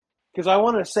because I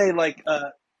want to say like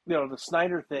the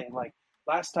Snyder thing. Like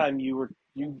last time you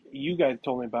guys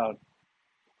told me about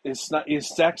is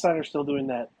Zack Snyder still doing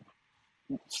that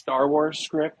Star Wars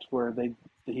script where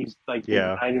he's like been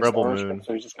Yeah, behind his Star Rebel Wars script, Moon.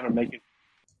 so he's just gonna make it.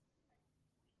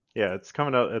 Yeah, it's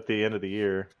coming out at the end of the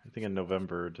year. I think in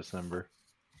November or December.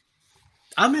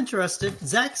 I'm interested.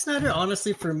 Zack Snyder,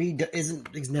 honestly, for me,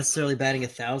 isn't necessarily batting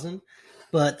 1,000,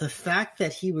 but the fact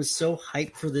that he was so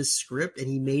hyped for this script and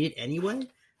he made it anyway,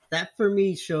 that for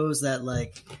me shows that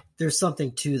like there's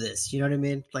something to this. You know what I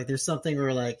mean? Like there's something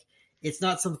where like it's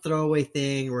not some throwaway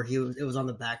thing where it was on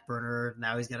the back burner.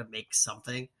 Now he's got to make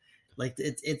something. Like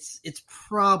it's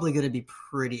probably going to be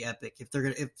pretty epic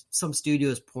if some studio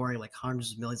is pouring like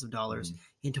hundreds of millions of dollars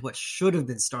into what should have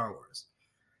been Star Wars.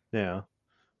 Yeah.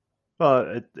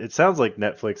 Well, it sounds like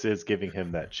Netflix is giving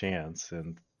him that chance,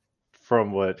 and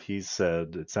from what he's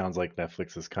said, it sounds like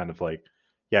Netflix is kind of like,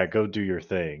 yeah, go do your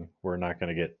thing. We're not going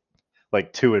to get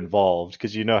like too involved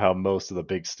because you know how most of the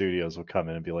big studios will come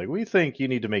in and be like, we think you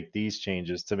need to make these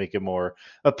changes to make it more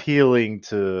appealing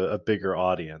to a bigger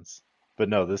audience. But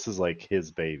no, this is like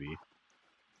his baby.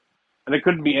 And it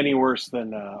couldn't be any worse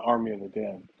than Army of the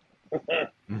Dead.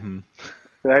 Hmm.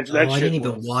 That I shit didn't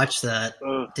even was. watch that.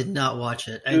 Ugh, Did not watch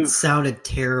it. It oof. sounded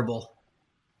terrible.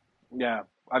 Yeah,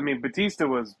 I mean Batista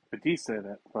was Batista in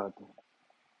it, but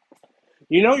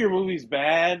you know your movie's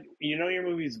bad. You know your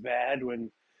movie's bad when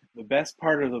the best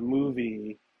part of the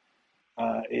movie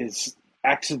is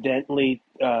accidentally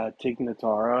Tig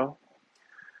Notaro.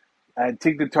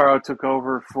 Tig Notaro took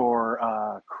over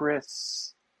for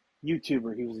Chris,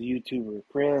 YouTuber. He was a YouTuber,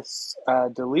 Chris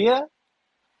D'Elia,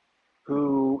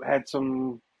 who had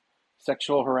some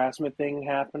sexual harassment thing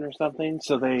happen or something.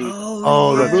 So they Oh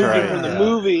Oh, that's removed him right. from the yeah. Yeah.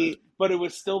 movie, but it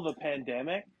was still the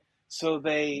pandemic. So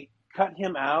they cut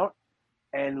him out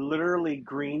and literally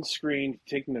green screened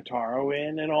Tig Notaro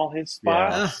in all his Yeah.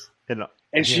 Ah. spots. And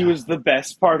And she yeah. was the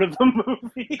best part of the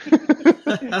movie.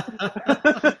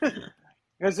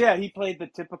 Because, yeah, he played the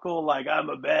typical, like, I'm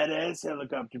a badass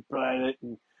helicopter pilot,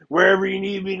 and wherever you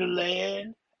need me to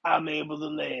land, I'm able to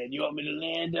land. You want me to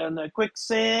land on the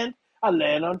quicksand? I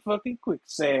land on fucking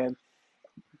quicksand.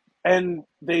 And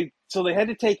so they had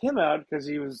to take him out because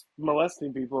he was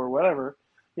molesting people or whatever.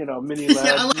 Mini Yeah, I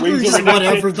lad, like where wings of just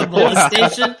whatever the ammunition.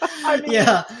 molestation. I mean,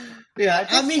 Yeah. Yeah.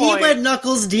 at I this mean, he point, went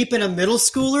knuckles deep in a middle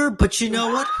schooler, but you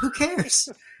know what? Who cares?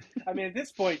 at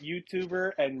this point,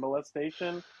 YouTuber and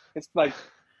molestation, it's like,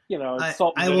 it's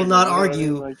salt and I will vinegar. not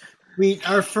You know what I mean?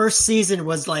 argue. Our first season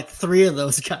was like 3 of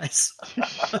those guys.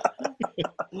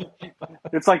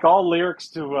 It's like all lyrics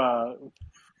to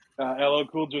LL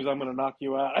Cool J's "I'm Gonna Knock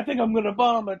You Out." I think I'm gonna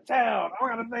bomb a town. I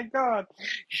gotta thank God.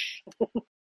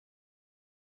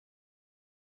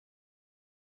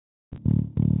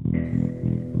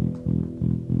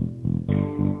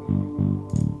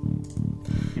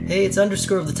 Hey, it's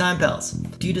underscore of the Time Pals.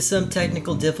 Due to some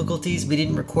technical difficulties, we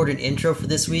didn't record an intro for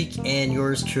this week, and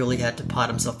yours truly had to pot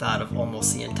himself out of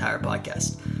almost the entire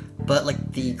podcast. But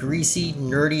like the greasy,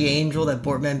 nerdy angel that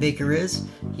Bortman Baker is,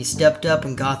 he stepped up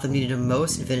when Gotham needed him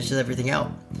most and finishes everything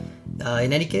out.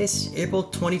 In any case, April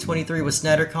 2023 was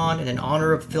SnyderCon, and in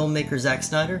honor of filmmaker Zack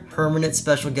Snyder, permanent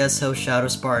special guest host Shadow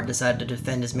Spartan decided to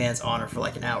defend his man's honor for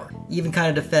like an hour. He even kind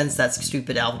of defends that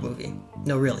stupid Alvin movie.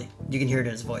 No, really, you can hear it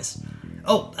in his voice.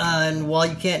 Oh, and while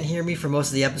you can't hear me for most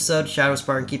of the episode, Shadow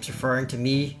Spartan keeps referring to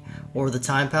me or the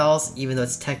Time Pals, even though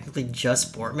it's technically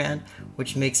just Sportman,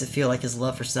 which makes it feel like his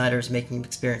love for Snyder is making him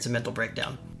experience a mental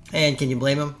breakdown. And can you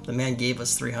blame him? The man gave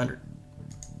us 300.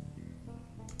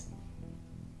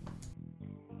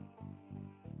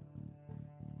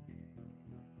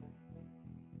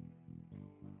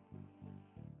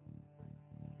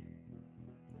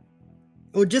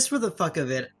 Well, just for the fuck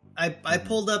of it, I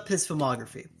pulled up his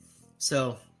filmography.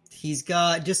 So he's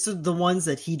got just the ones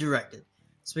that he directed.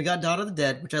 So we got Dawn of the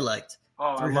Dead, which I liked. Oh,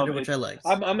 I love 300, it. which I liked.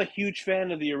 I'm a huge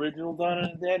fan of the original Dawn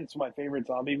of the Dead. It's my favorite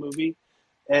zombie movie,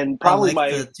 and I probably like my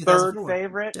the third 2004 one.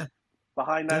 favorite Yeah.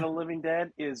 behind Night Yeah. of the Living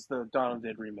Dead is the Dawn of the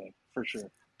Dead remake for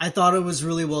sure. I thought it was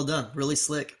really well done, really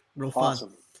slick, real fun.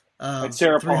 Awesome. And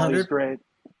Sarah Paul's 300, great.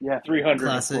 Yeah, 300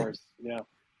 classic. of course. Yeah.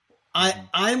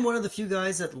 I'm one of the few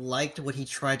guys that liked what he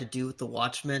tried to do with The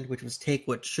Watchmen, which was take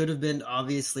what should have been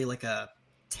obviously like a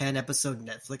 10-episode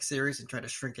Netflix series and try to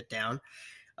shrink it down.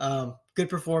 Good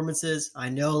performances. I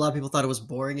know a lot of people thought it was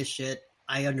boring as shit.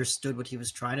 I understood what he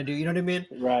was trying to do. You know what I mean?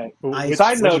 Right. Which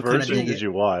Side note, version dig did it.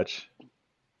 you watch?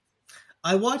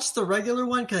 I watched the regular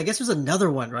one because I guess there's another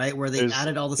one, right, where they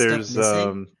added all the stuff There's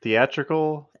missing.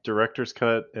 theatrical, director's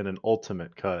cut, and an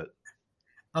ultimate cut.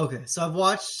 Okay, so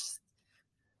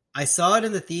I saw it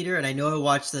in the theater, and I know I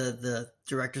watched the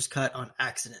director's cut on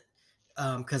accident.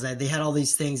 because they had all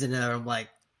these things in there. I'm like,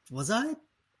 was I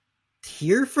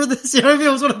here for this? You know what I mean?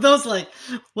 It was one of those like,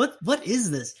 what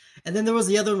is this? And then there was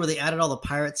the other one where they added all the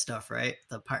pirate stuff, right?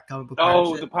 The comic book pirate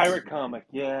Oh, shit. the pirate comic.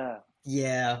 Yeah.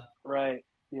 Yeah, Right.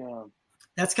 Yeah.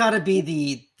 that's got to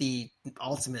be the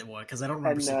ultimate one because I don't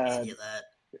remember seeing any of that.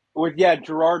 With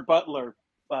Gerard Butler,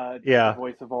 the Yeah,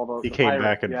 voice of all he the came pirates.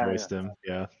 back and Yeah, voiced him.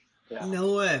 Yeah. yeah.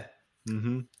 No way.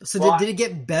 Mm-hmm. So Well, did it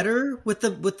get better with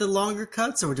the longer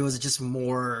cuts, or was it just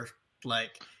more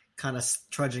like kind of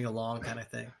trudging along kind of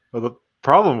thing? Well, the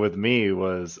problem with me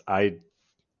was I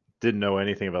didn't know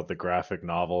anything about the graphic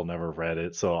novel, never read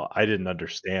it, so I didn't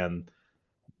understand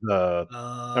the.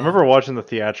 I remember watching the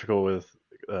theatrical with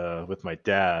my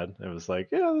dad. It was like,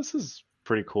 yeah, this is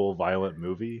pretty cool, violent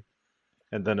movie.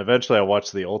 And then eventually I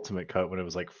watched the ultimate cut when it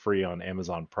was like free on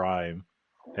Amazon Prime,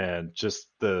 and just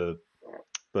the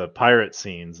pirate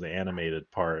scenes, the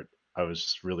animated part, I was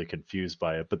just really confused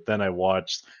by it. But then I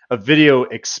watched a video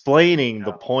explaining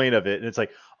the point of it, and it's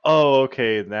like, oh,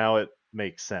 okay, now it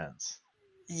makes sense.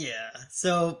 Yeah.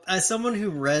 So as someone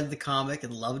who read the comic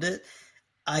and loved it,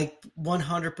 I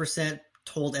 100%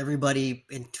 told everybody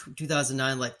in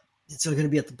 2009, like, it's going to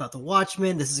be about the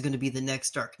Watchmen. This is going to be the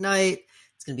next Dark Knight.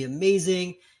 It's going to be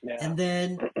amazing. Yeah. And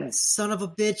then, son of a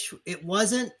bitch, it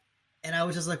wasn't. And I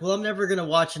was just like, well, I'm never going to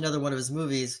watch another one of his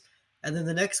movies. And then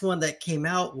the next one that came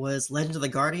out was Legend of the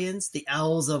Guardians, The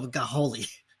Owls of Gahuli.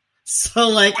 So,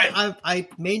 like, I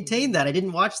maintained that. I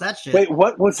didn't watch that shit. Wait,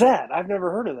 what was that? I've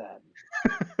never heard of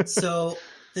that. So,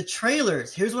 the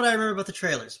trailers, here's what I remember about the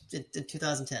trailers in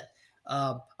 2010.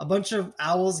 A bunch of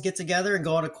owls get together and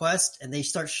go on a quest, and they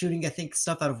start shooting, I think,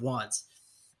 stuff out of wands.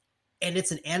 And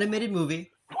it's an animated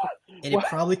movie, and it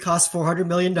probably cost $400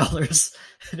 million,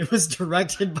 and it was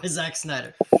directed by Zack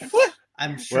Snyder. What?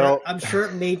 I'm sure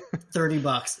it made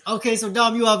 $30. Okay, so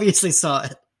Dom, you obviously saw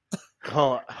it.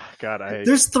 Oh God,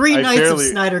 there's 3 nights of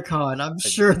SnyderCon. I'm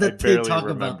sure that they talk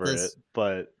about this,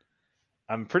 but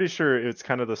I'm pretty sure it's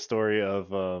kind of the story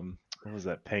of what was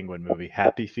that Penguin movie,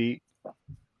 Happy Feet,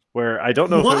 where I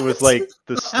don't know if it was like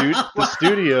the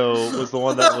studio was the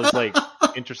one that was like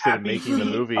interested in making the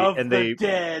movie, and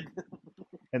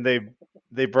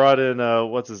they brought in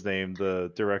what's his name,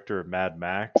 the director of Mad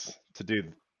Max,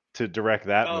 to direct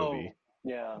that movie.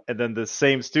 Yeah. And then the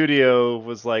same studio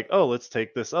was like, oh, let's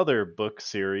take this other book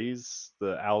series,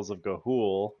 The Owls of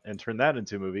Gahul, and turn that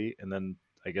into a movie. And then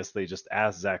I guess they just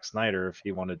asked Zack Snyder if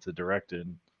he wanted to direct it.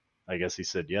 And I guess he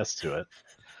said yes to it.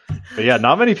 But yeah,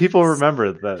 not many people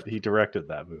remember that he directed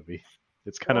that movie.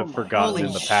 It's kind of forgotten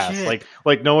in the past. Shit.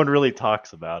 Like no one really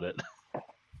talks about it.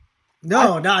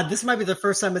 No, this might be the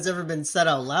first time it's ever been said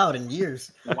out loud in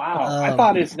years. Wow. I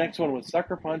thought his next one was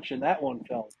Sucker Punch, and that one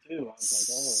fell too. I was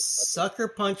like, oh. Sucker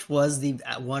Punch was the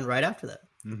one right after that.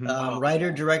 Mm-hmm.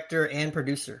 Writer, director, and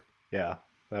producer. Yeah,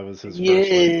 that was his first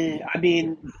one. I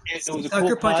mean, it was a Sucker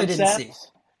cool Punch concept. I didn't see.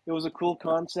 It was a cool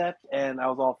concept, and I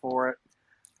was all for it.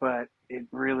 But it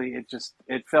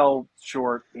fell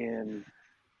short in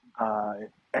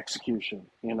execution.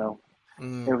 You know,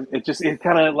 it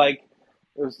kind of like.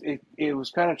 It was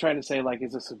kind of trying to say, like,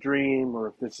 is this a dream, or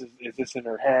if is this in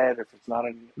her head, or if it's not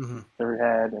in her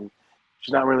head, and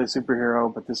she's not really a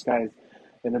superhero, but this guy's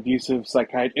an abusive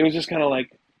psychiatrist. It was just kind of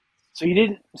like, so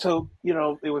it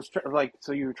was like,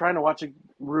 so you were trying to watch it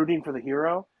rooting for the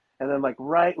hero, and then like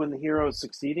right when the hero is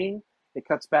succeeding, it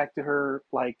cuts back to her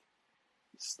like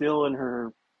still in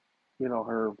her,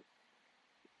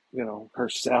 her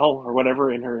cell or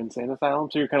whatever in her insane asylum.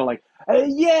 So you're kind of like,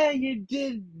 yeah, you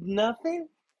did nothing.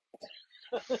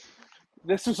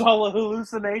 This was all a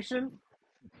hallucination.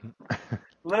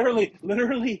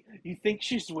 Literally, you think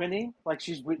she's winning, like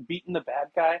she's beating the bad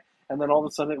guy, and then all of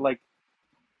a sudden, like,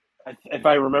 if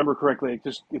I remember correctly,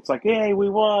 it's like, hey, we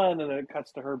won, and then it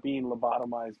cuts to her being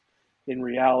lobotomized in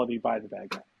reality by the bad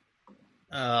guy.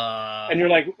 And you're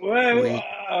like,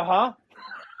 huh?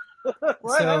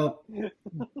 So,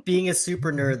 being a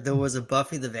super nerd, there was a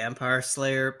Buffy the Vampire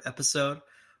Slayer episode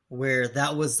where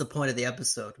that was the point of the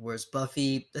episode. Whereas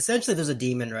Buffy, essentially, there's a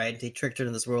demon, right? They tricked her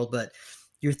in this world, but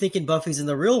you're thinking Buffy's in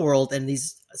the real world, and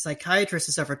these psychiatrists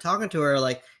and stuff are talking to her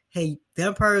like, "Hey,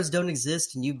 vampires don't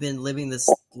exist, and you've been living this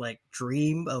like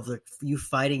dream of like you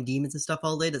fighting demons and stuff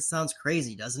all day. That sounds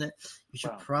crazy, doesn't it? You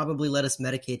should probably let us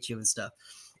medicate you and stuff."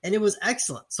 And it was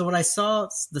excellent. So when I saw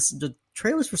the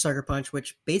trailers for Sucker Punch,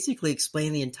 which basically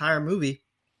explained the entire movie,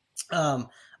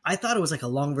 I thought it was like a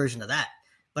long version of that.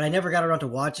 But I never got around to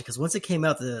watch it because once it came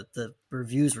out, the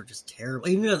reviews were just terrible.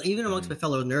 Even amongst my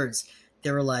fellow nerds,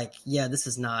 they were like, "Yeah, this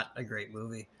is not a great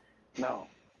movie." No.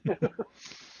 If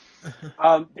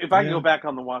I can go back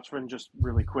on the Watchmen just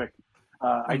really quick,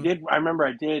 I remember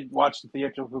I did watch the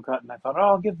theatrical cut, and I thought, oh,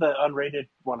 I'll give the unrated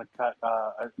one a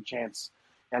chance.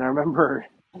 And I remember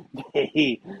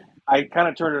I kind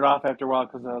of turned it off after a while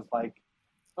because I was like,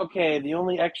 okay, the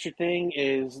only extra thing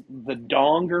is the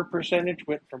donger percentage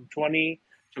went from 20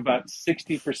 to about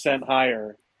 60%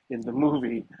 higher in the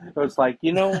movie. So it's like,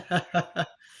 we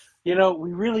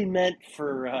really meant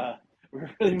for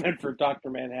Dr.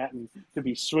 Manhattan to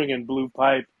be swinging blue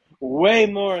pipe way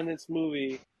more in this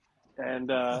movie. And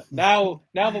now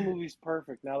the movie's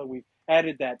perfect. Now that we've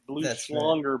added that blue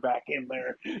slonger back in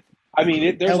there, I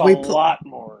mean, there's a lot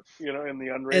more, in the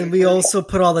unrated. And we also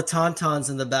put all the tauntauns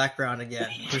in the background again.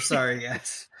 We're sorry,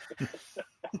 guys.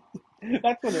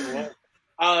 That's what it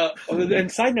was.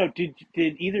 And side note, did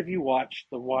either of you watch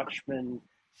the Watchmen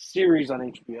series on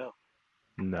HBO?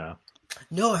 No.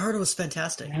 No, I heard it was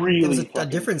fantastic. Really, it was a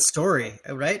different story,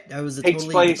 right? It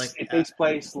takes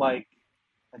place like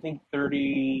I think 30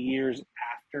 years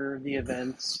after the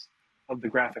events of the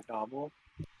graphic novel.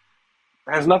 It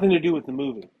has nothing to do with the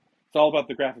movie. It's all about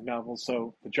the graphic novel.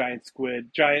 So the giant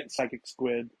psychic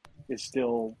squid is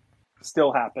still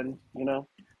happen,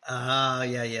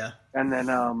 Yeah. And then,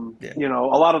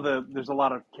 there's a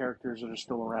lot of characters that are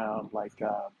still around, like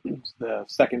the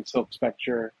second Silk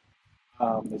Spectre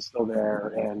is still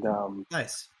there, and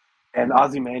nice. And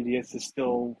Ozymandias is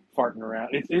still farting around.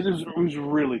 It was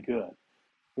really good.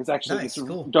 It's actually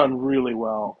cool. Done really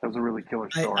well. It was a really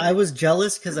killer story. I was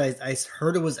jealous because I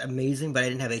heard it was amazing, but I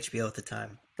didn't have HBO at the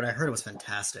time. But I heard it was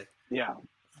fantastic. Yeah,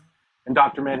 and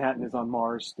Dr. Manhattan is on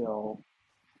Mars still.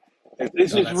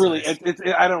 It's really. Nice.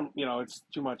 I don't. It's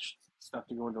too much stuff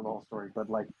to go into the whole story, but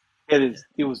like it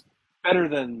was better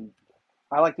than.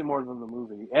 I liked it more than the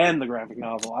movie and the graphic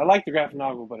novel. I like the graphic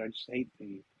novel, but I just hate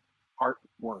the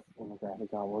artwork in the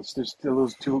graphic novel. It's just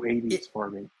those 280s for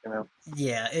me,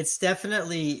 Yeah, it's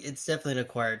definitely an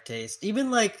acquired taste.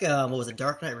 Even like what was it,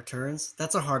 Dark Knight Returns?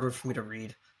 That's a hard one for me to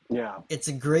read. Yeah, it's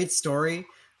a great story,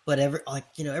 but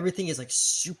everything is like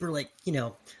super like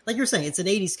like you're saying, it's an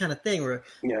 80s kind of thing where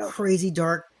crazy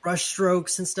dark brush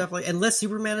strokes and stuff like. Unless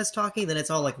Superman is talking, then it's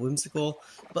all like whimsical.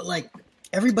 But like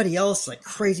everybody else, like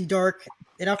crazy dark.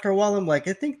 And after a while, I'm like,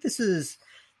 I think this is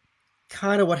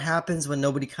kind of what happens when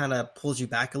nobody kind of pulls you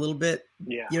back a little bit.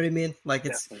 Yeah. You know what I mean? Like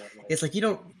it's like you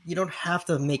don't have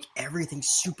to make everything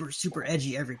super, super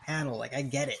edgy every panel. Like I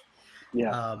get it.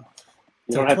 Yeah.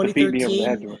 You don't have to beat me over the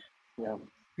head to it. Yeah.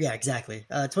 Yeah, exactly.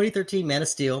 2013 Man of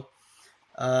Steel.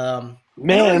 And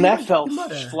that fell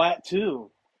flat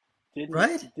too.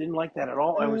 Didn't like that at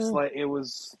all. I was like it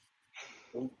was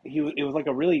like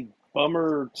a really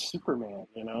bummer Superman,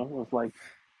 It was like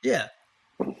Yeah.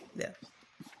 I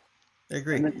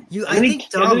agree. I think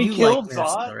Dom, you killed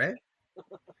Zod, right?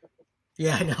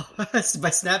 Yeah, I know. By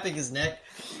snapping his neck.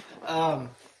 I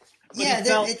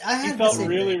felt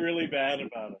really, really bad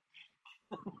about it.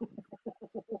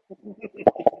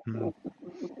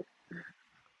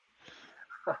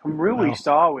 I'm really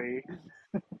sorry.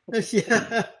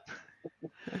 Yeah.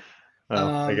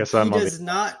 I guess I'm on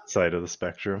the side of the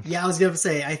spectrum. Yeah, I was gonna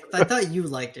say I thought you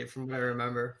liked it from what I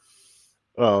remember.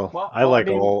 Well, I like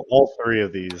all three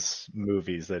of these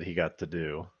movies that he got to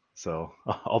do, so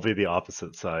I'll be the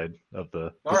opposite side of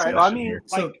the discussion. All right, I mean, here.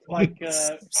 I'll be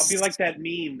like that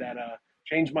meme that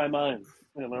changed my mind,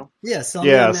 Yeah,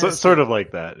 sort of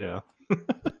like that, yeah.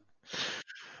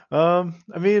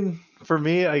 I mean, for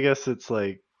me, I guess it's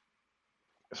like,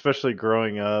 especially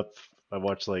growing up, I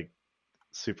watched like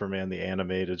Superman the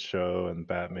animated show and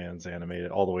Batman's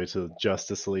animated all the way to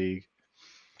Justice League.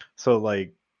 So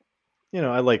like,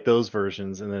 I like those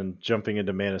versions, and then jumping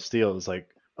into Man of Steel is like,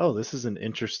 oh, this is an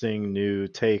interesting new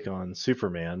take on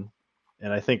Superman.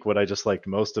 And I think what I just liked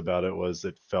most about it was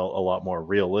it felt a lot more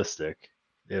realistic.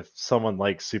 If someone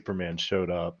like Superman showed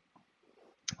up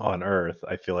on Earth,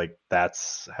 I feel like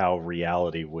that's how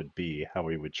reality would be, how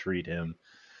we would treat him,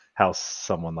 how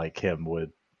someone like him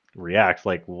would react.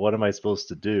 Like, what am I supposed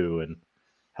to do in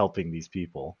helping these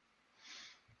people?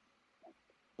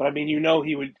 But I mean,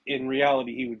 he would, in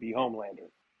reality, he would be Homelander.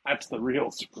 That's the real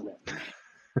Superman.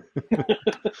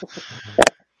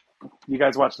 You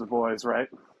guys watch The Boys, right?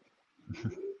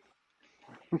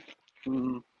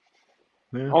 Mm-hmm.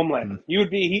 Yeah. Homelander. He would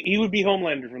be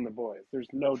Homelander from The Boys. There's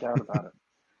no doubt about it.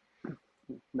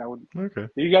 Okay.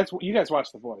 You guys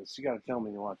watch The Boys. You got to tell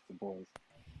me you watch The Boys.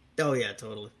 Oh yeah,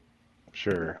 totally.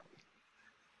 Sure.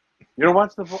 You don't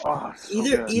watch The Boys? Oh,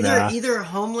 either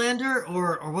Homelander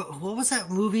or what was that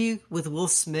movie with Will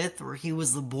Smith where he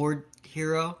was the board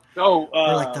hero? Oh,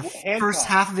 the first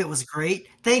half of it was great.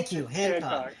 Thank you,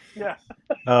 Hancock. Yeah.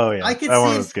 Oh yeah, that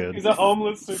one was good. He's a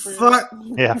homeless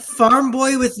superhero. Farm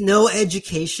boy with no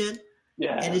education.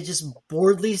 and Yeah. is just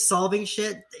boredly solving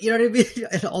shit. You know what I mean?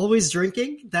 And always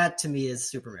drinking. That to me is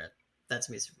Superman. That's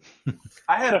me, Superman.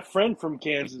 I had a friend from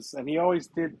Kansas, and he always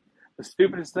did the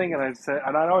stupidest thing, and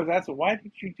I'd always ask him, "Why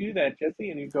did you do that, Jesse?"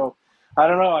 And he'd go, "I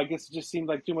don't know. I guess it just seemed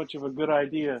like too much of a good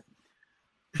idea."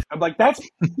 I'm like, "That's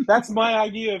my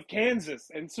idea of Kansas,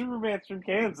 and Superman's from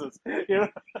Kansas." You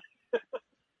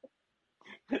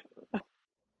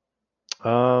know?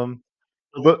 Um,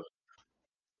 but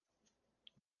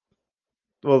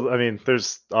well, I mean,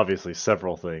 there's obviously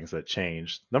several things that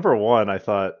changed. Number one, I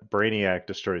thought Brainiac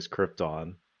destroys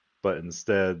Krypton, but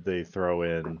instead they throw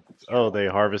in, That's oh, true. they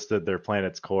harvested their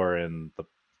planet's core and the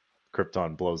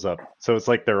Krypton blows up. So it's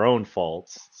like their own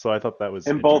faults. So I thought that was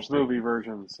In both interesting. movie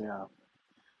versions, yeah.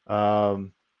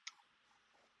 Um,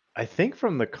 I think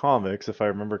from the comics, if I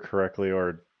remember correctly,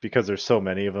 or because there's so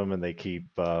many of them and they keep,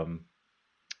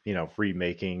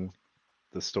 remaking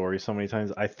the story so many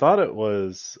times. I thought it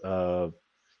was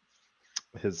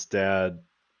his dad.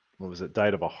 What was it?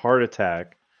 Died of a heart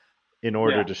attack in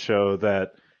order Yeah, to show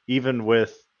that even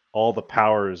with all the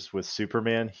powers with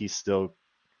Superman, he still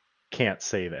can't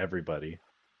save everybody.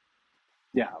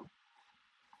 yeah.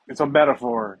 It's a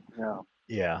metaphor, yeah,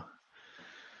 Yeah.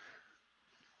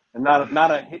 and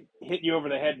not a hit you over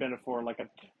the head metaphor like a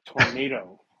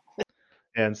tornado.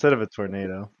 And instead of a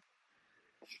tornado.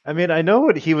 I mean, I know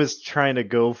what he was trying to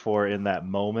go for in that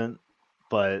moment,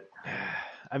 but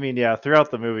I mean, yeah,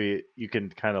 throughout the movie, you can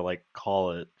kind of like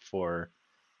call it for,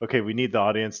 okay, we need the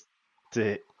audience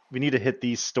to, we need to hit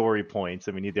these story points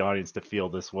and we need the audience to feel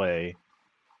this way.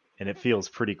 And it feels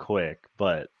pretty quick,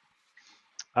 but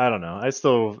I don't know. I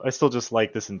still just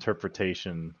like this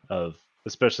interpretation of,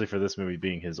 especially for this movie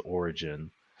being his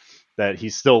origin, that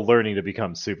he's still learning to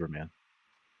become Superman.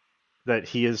 That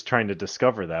he is trying to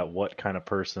discover that what kind of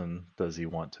person does he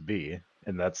want to be?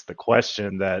 And that's the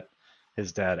question that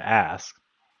his dad asked,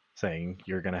 saying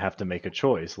you're going to have to make a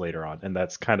choice later on. And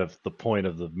that's kind of the point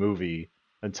of the movie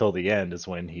until the end is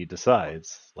when he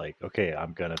decides like, okay,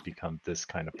 I'm going to become this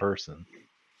kind of person.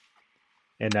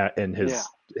 And Yeah,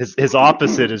 his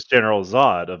opposite is General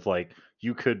Zod of like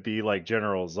you could be like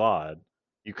General Zod.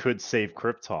 You could save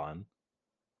Krypton,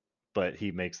 but he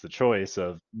makes the choice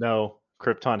of no,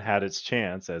 Krypton had its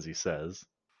chance as he says.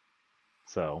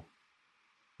 So,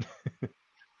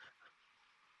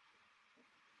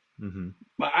 mhm.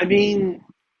 but I mean,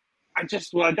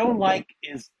 what I don't like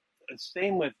is the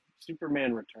same with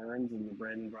Superman Returns and the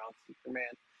Brandon Brown Superman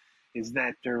is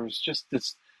that there's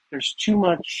too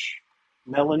much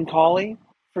melancholy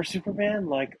for Superman.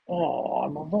 Like, oh,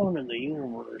 I'm alone in the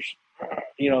universe.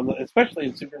 Especially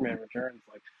in Superman Returns.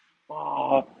 Like,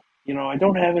 oh, I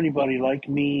don't have anybody like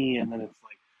me. And then it's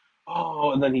like,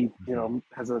 oh, and then he,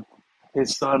 has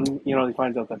his son. He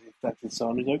finds out that that's his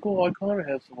son. He's like, oh, I kind of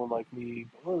have someone like me.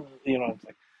 It's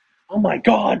like, oh my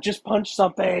God, just punch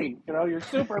something. You're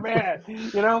Superman.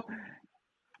 I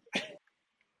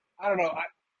don't know.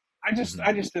 I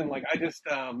Mhm. just didn't like.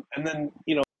 And then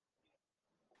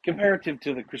comparative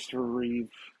to the Christopher Reeve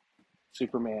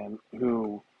Superman,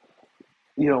 who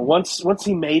once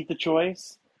he made the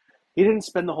choice, he didn't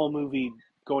spend the whole movie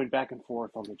going back and forth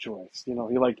on the choice.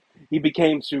 He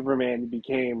became Superman. He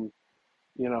became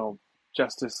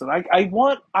Justice, and I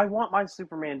want my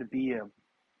Superman to be a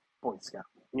Boy Scout.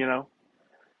 You know,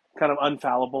 kind of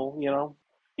unfallible.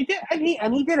 He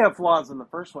did have flaws in the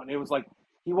first one. It was like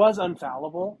he was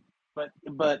unfallible, but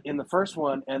in the first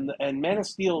one and Man of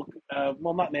Steel,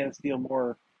 well, not Man of Steel,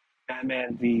 more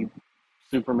Batman v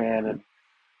Superman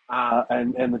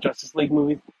and the Justice League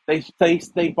movies.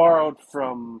 They borrowed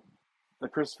from the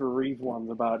Christopher Reeve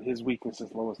ones about his weakness as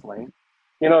Lois Lane.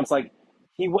 It's like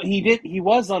he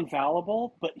was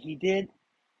unfallible, but he did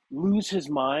lose his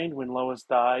mind when Lois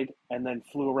died, and then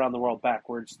flew around the world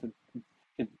backwards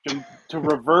to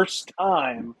reverse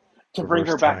time to bring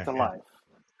Reverse her back time. to Yeah. life.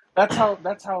 That's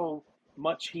how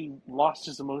much he lost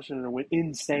his emotion and went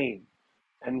insane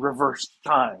and reversed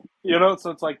time.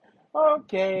 So it's like,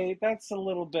 okay, that's a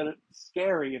little bit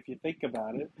scary if you think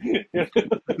about it.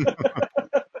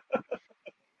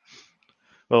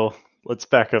 Well, let's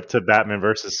back up to Batman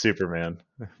versus Superman.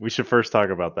 We should first talk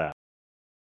about that.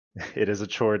 It is a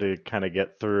chore to kind of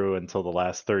get through until the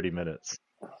last 30 minutes.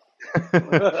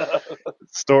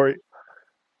 Story.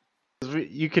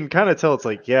 You can kind of tell it's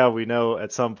like, yeah, we know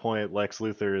at some point Lex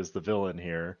Luthor is the villain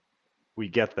here. We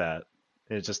get that.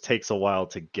 And it just takes a while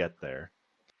to get there.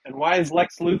 And why is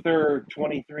Lex Luthor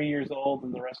 23 years old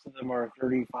and the rest of them are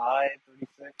 35,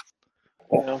 36?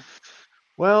 You know,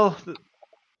 Well,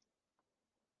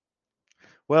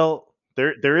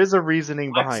 there is a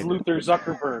reasoning Lex behind it. Luthor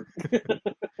Zuckerberg.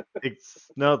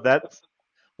 No, that's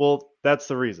well, that's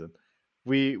the reason.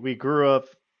 we grew up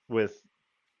with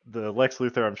the Lex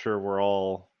Luthor. I'm sure we're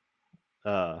all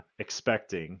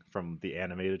expecting from the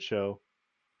animated show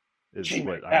is Gene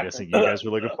what I'm McPatrick. guessing you guys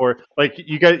were looking for. Like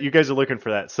you guys are looking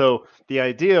for that. So the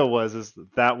idea is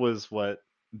that was what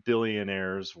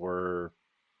billionaires were,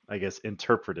 I guess,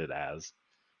 interpreted as.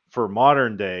 For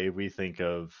modern day, we think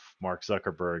of Mark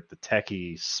Zuckerberg, the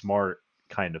techie, smart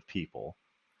kind of people,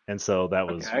 and so that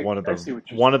was Okay, I see what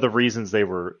you're one of saying. the reasons they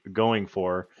were going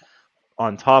for.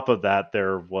 On top of that,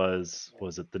 there was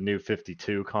it the New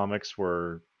 52 comics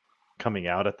were coming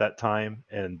out at that time,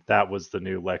 and that was the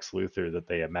new Lex Luthor that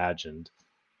they imagined,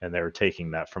 and they were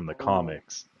taking that from the Mm,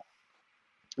 comics.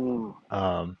 mm.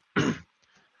 Um,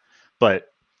 but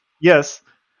yes,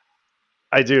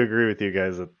 I do agree with you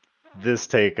guys that this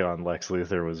take on Lex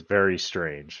Luthor was very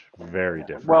strange, very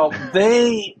different. Well,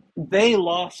 they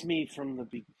lost me from the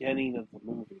beginning of the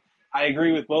movie. I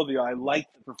agree with both of you. I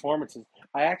liked the performances.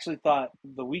 I actually thought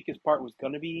the weakest part was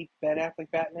going to be Ben Affleck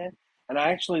Batman, and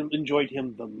I actually enjoyed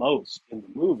him the most in the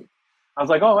movie. I was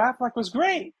like, "Oh, Affleck was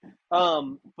great,"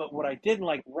 but what I didn't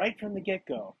like right from the get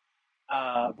go,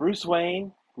 Bruce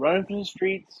Wayne running through the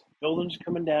streets, buildings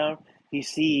coming down. He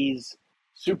sees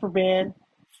Superman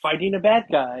fighting a bad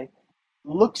guy,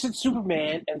 looks at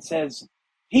Superman and says,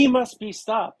 "He must be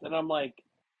stopped." And I'm like,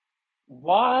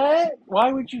 "What?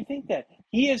 Why would you think that?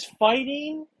 He is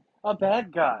fighting a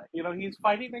bad guy. He's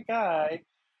fighting a guy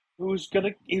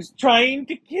he's trying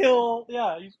to kill,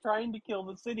 yeah, he's trying to kill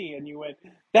the city." And you went,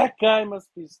 "That guy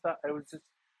must be stopped." It was just,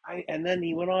 and then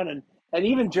he went on, and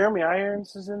even Jeremy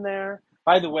Irons is in there.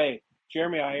 By the way,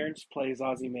 Jeremy Irons plays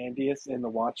Ozymandias in the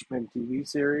Watchmen TV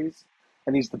series,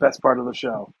 and he's the best part of the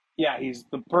show. Yeah, he's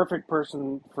the perfect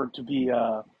person to be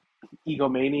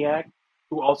egomaniac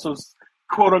who also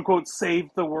quote unquote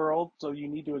saved the world. So you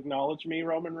need to acknowledge me,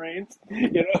 Roman Reigns.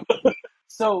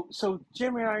 So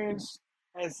Jeremy Irons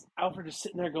as Alfred is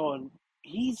sitting there going,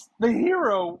 "He's the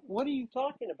hero. What are you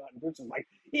talking about?" And Bruce is like,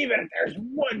 "Even if there's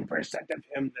 1% of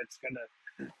him that's gonna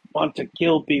want to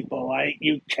kill people,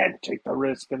 you can't take the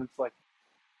risk." And it's like,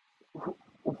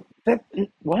 that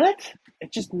what?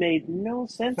 It just made no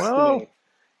sense to Well, me.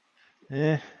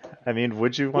 eh, I mean,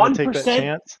 would you want to One take that percent,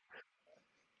 chance?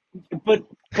 but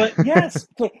yes,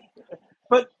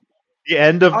 but The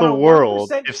end of on the a one world,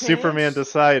 percent if Superman chance,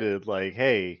 decided, like,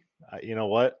 hey, you know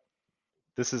what?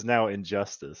 This is now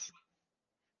injustice.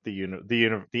 The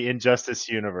injustice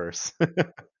universe.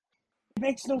 it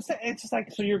makes no sense. It's just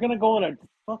like, so you're gonna go in a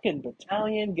fucking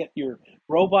battalion, get your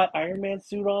robot Iron Man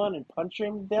suit on, and punch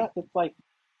him to death. It's like,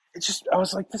 I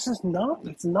was like, this is not,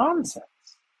 it's nonsense,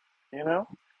 you know.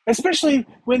 Especially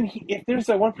when if there's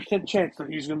a 1% chance that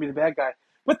he's gonna be the bad guy,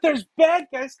 but there's bad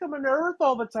guys coming to Earth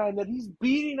all the time that he's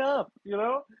beating up, you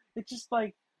know. It's just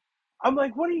like, I'm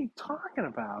like, what are you talking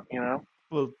about, you know?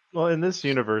 Well, in this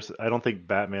universe, I don't think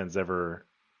Batman's ever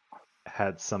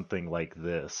had something like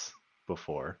this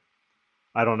before.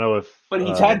 I don't know if But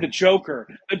he's had the Joker.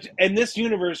 In this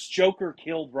universe, Joker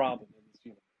killed Robin in this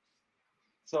universe.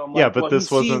 So I'm yeah, like, but well, this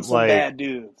he's seen wasn't some like bad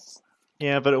dudes.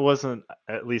 yeah, but it wasn't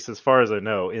at least as far as I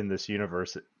know in this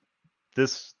universe.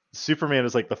 This Superman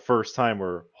is like the first time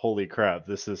where holy crap,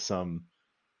 this is some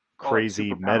Oh, like crazy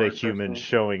superpowered meta-human person.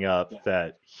 showing up Yeah.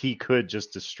 that he could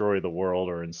just destroy the world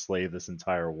or enslave this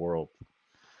entire world.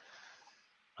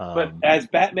 But Um, as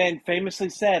Batman famously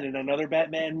said in another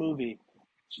Batman movie,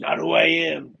 "It's not who I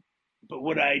am, but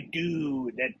what I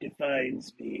do that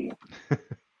defines me."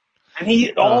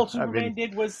 And all I Superman mean,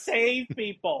 did was save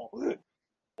people.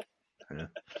 yeah.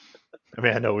 I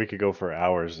mean, I know we could go for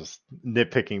hours just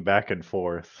nitpicking back and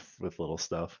forth with little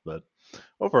stuff, but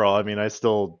overall, I mean, I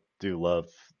still do love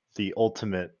the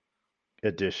ultimate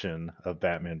edition of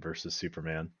Batman versus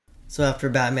Superman. So after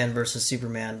Batman versus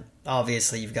Superman,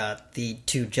 obviously you've got the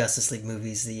two Justice League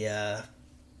movies, the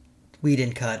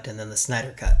Whedon cut and then the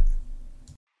Snyder cut.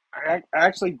 I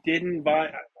actually didn't buy.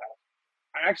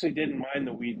 I actually didn't mind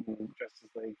the Whedon Justice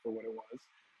League for what it was.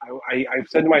 I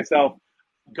said to myself,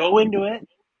 go into it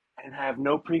and have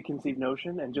no preconceived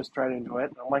notion and just try to enjoy it.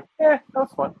 And I'm like, yeah,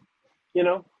 that's fun, you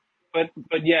know. But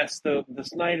yes, the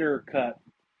Snyder cut.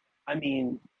 I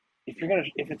mean, if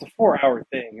it's a 4 hour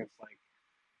thing, it's like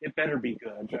it better be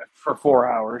good for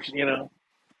 4 hours, you know.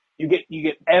 You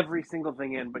get every single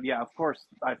thing in, but yeah, of course,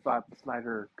 I thought the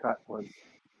Snyder cut was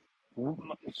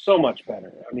so much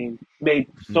better. I mean, made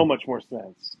so Mm-hmm. much more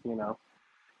sense, you know.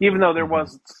 Even though there Mm-hmm.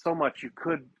 was so much you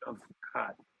could have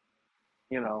cut,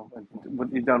 you know, and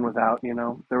what you done without, you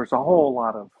know, there was a whole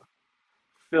lot of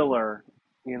filler.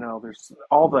 You know, there's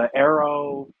all the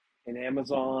Arrow in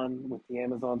Amazon with the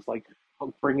Amazons like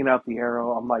bringing out the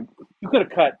Arrow. I'm like, you could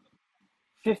have cut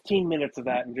 15 minutes of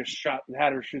that and just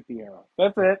had her shoot the arrow.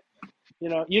 That's it.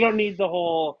 You don't need the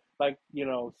whole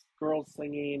girls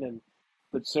singing and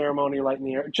the ceremony lighting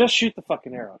the arrow. Just shoot the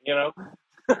fucking arrow.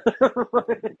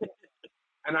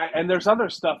 And there's other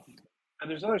stuff. And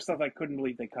there's other stuff I couldn't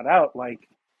believe they cut out. Like,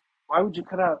 why would you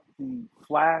cut out the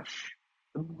Flash?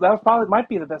 That was probably might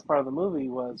be the best part of the movie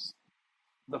was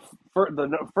the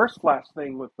first Flash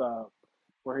thing with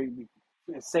where he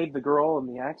saved the girl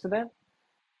in the accident.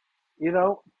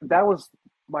 That was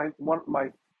one of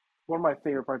my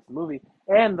favorite parts of the movie,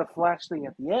 and the Flash thing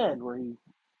at the end where he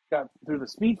got through the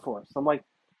Speed Force. I'm like,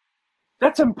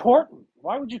 that's important.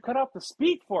 Why would you cut out the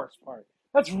Speed Force part?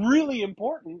 That's really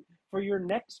important for your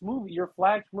next movie, your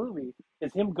Flash movie,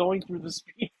 is him going through the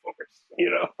Speed Force.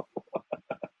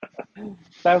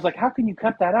 So I was like, how can you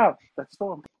cut that out? That's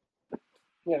so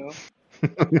important.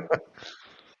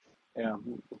 Yeah.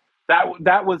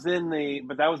 That was in the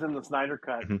Snyder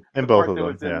cut. And The both part of that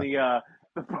them, was in yeah.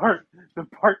 the part that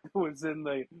was in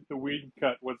the weed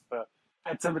cut was the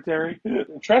Pet Cemetery.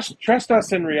 Trust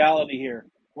us in reality here.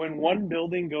 When one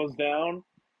building goes down,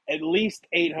 at least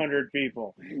 800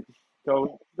 people.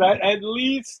 So that at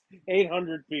least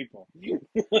 800 people.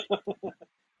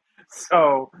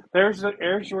 So there's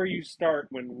where you start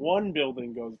when one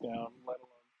building goes down, let alone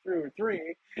two or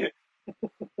three.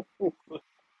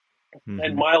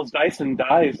 And Miles Dyson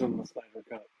dies in the Snyder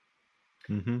Cut.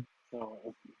 Mm-hmm.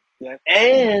 So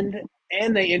and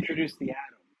they introduced the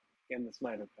Atom in the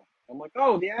Snyder Cut. I'm like,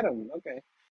 oh, the Atom, okay.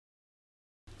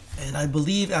 And I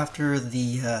believe after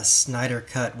the Snyder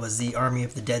Cut was the Army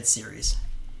of the Dead series.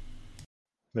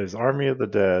 There's Army of the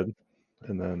Dead,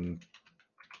 and then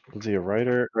was he a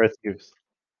writer? Well,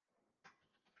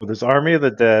 there's Army of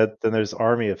the Dead, then there's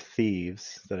Army of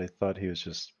Thieves that I thought he was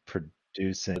just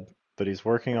producing, but he's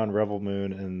working on Rebel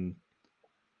Moon, and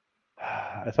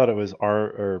I thought it was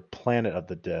Planet of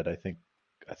the Dead. I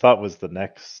thought was the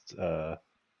next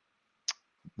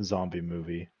zombie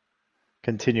movie,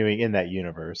 continuing in that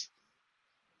universe.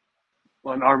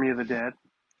 On Army of the Dead.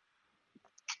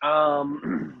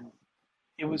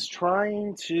 It was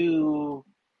trying to.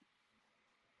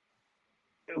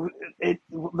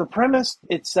 The premise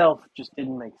itself just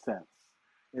didn't make sense.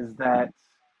 Is that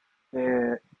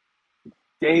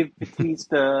Dave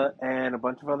Bautista and a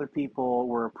bunch of other people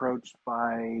were approached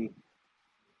by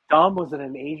Dom? Was it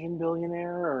an Asian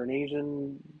billionaire or an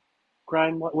Asian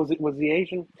crime? What was it? Was he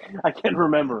Asian? I can't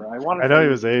remember. I know he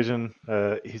was Asian.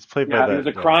 He's played by that. He was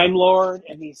a crime lord,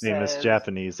 and he famous says,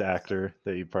 Japanese actor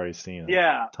that you've probably seen.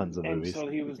 Yeah, tons of movies. And so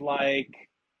he was like,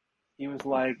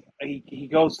 he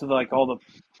goes to all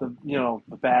the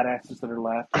the badasses that are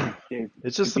left.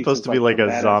 It's just supposed to be like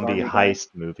a zombie heist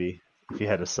movie. If you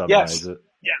had to summarize it.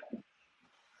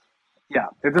 Yeah.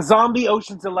 It's a zombie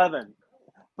Ocean's 11.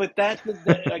 But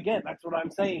again, that's what I'm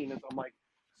saying. Is I'm like,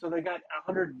 so they got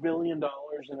 $100 billion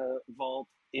in a vault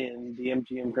in the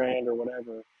MGM Grand or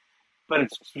whatever, but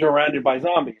it's surrounded by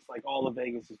zombies. Like all of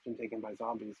Vegas has been taken by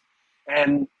zombies,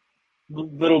 and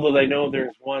little do they know,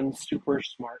 there's one super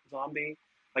smart zombie.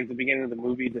 Like the beginning of the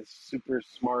movie, this super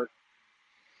smart,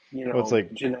 it's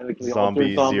like genetically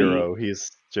Zombie altered Zero.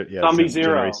 Zombie. Zombie Zero.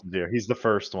 Generation Zero. He's the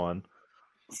first one.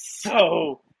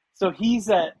 So he's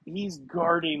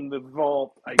guarding the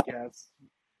vault, I guess.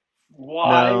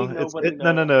 Why? Nobody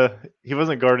knows. No. He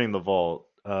wasn't guarding the vault.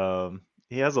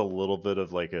 He has a little bit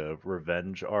of like a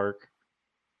revenge arc.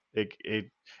 It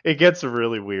gets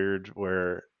really weird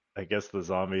where I guess the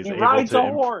zombies rides a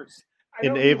horse.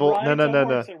 No.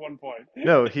 Horse at one point.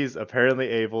 No, he's apparently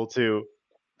able to.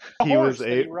 He was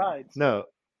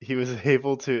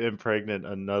able to impregnate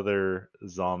another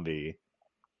zombie,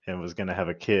 and was going to have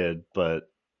a kid, but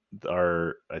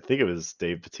I think it was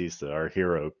Dave Bautista, our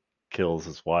hero, kills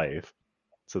his wife.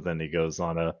 So then he goes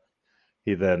on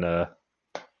that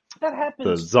happens.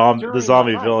 The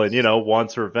zombie villain,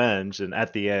 wants revenge, and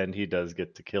at the end he does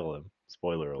get to kill him.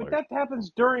 Spoiler alert. But that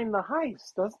happens during the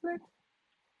heist, doesn't it?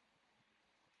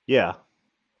 Yeah.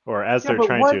 Or as they're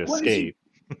trying to escape.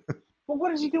 Well,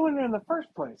 what is he doing in the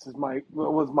first place?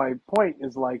 Was my point.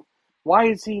 Is like, why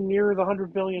is he near the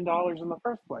 $100 billion in the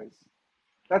first place?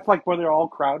 That's like where they're all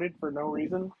crowded for no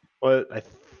reason. Well,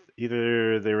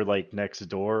 either they were like next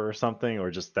door or something, or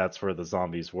just that's where the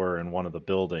zombies were in one of the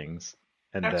buildings.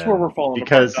 And that's then, where we're falling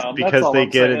because they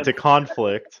get saying. into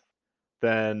conflict,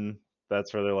 then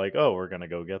that's where they're like, oh, we're gonna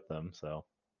go get them. So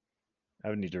I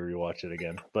would need to rewatch it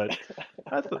again. But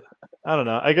I don't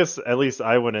know. I guess at least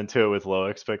I went into it with low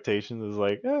expectations. It was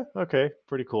like, okay,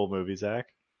 pretty cool movie, Zach.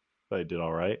 But I did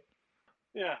all right.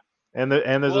 Yeah. And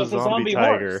there's a zombie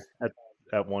tiger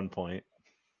at one point.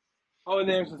 Oh, and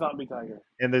there's a zombie tiger.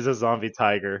 And there's a zombie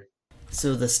tiger.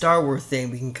 So the Star Wars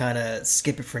thing, we can kind of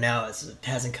skip it for now as it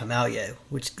hasn't come out yet,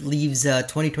 which leaves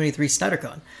 2023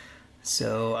 SnyderCon.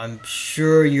 So I'm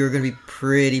sure you're going to be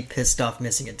pretty pissed off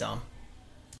missing it, Dom.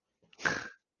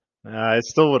 I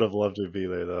still would have loved to be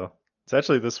there though. It's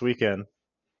actually this weekend.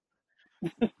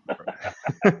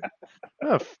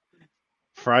 Oh,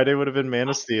 Friday would have been Man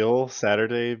of Steel.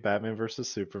 Saturday, Batman versus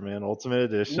Superman Ultimate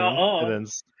Edition, and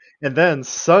Nuh-uh. then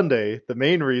Sunday. The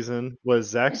main reason was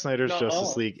Zack Snyder's Justice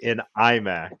Nuh-uh. League in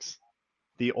IMAX.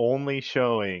 The only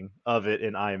showing of it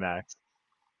in IMAX.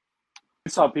 I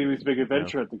saw Pee-wee's Big Yeah.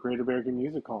 Adventure at the Great American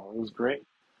Music Hall. It was great.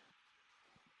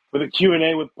 With a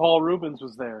Q&A with Paul Rubens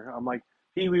was there. I'm like,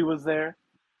 Pee-wee was there.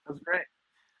 It was great.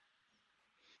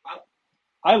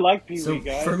 I like Pee-wee, So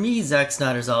guys. for me, Zack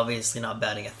Snyder's obviously not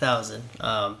batting 1,000.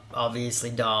 Obviously,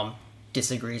 Dom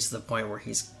disagrees to the point where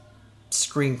he's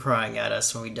scream crying at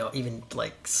us when we don't even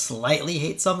like slightly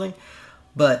hate something.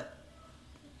 But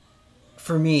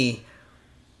for me,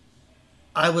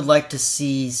 I would like to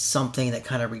see something that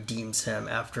kind of redeems him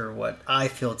after what I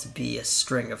feel to be a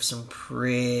string of some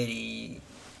pretty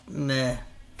meh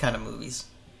kind of movies.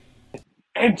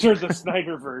 Enter the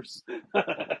Snyderverse.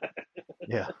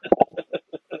 Yeah.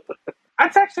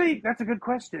 That's a good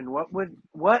question.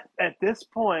 What at this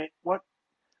point, what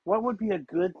would be a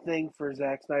good thing for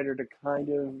Zack Snyder to kind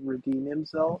of redeem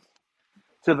himself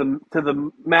to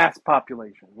the mass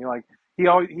population? You know, like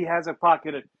he has a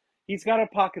pocket of he's got a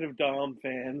pocket of Dom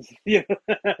fans. Yeah.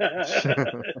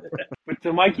 But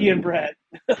to Mikey and Brett,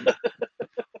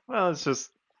 Well, it's just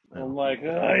I'm like,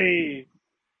 hey,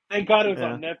 thank God it was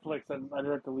yeah. on Netflix and I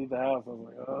didn't have to leave the house. I was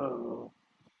like, oh.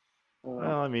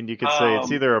 Well, I mean, you could say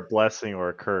it's either a blessing or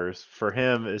a curse. For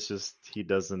him, it's just he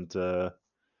doesn't how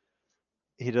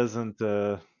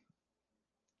do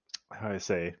I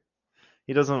say,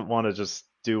 he doesn't want to just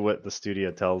do what the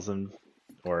studio tells him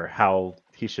or how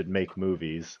he should make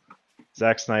movies.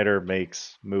 Zack Snyder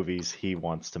makes movies he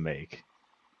wants to make.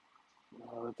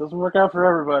 It doesn't work out for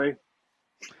everybody.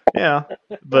 Yeah,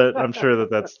 but I'm sure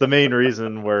that that's the main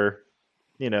reason where,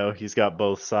 he's got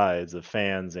both sides of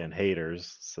fans and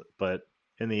haters. But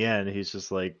in the end, he's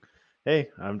just like, hey,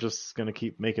 I'm just going to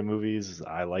keep making movies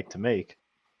I like to make.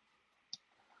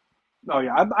 Oh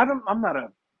yeah, I don't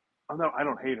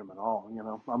hate him at all. You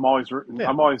know, I'm always rooting. Yeah.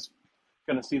 I'm always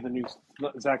gonna see the new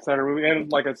Zack Snyder movie,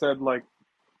 and like I said, like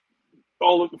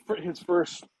all of his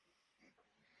first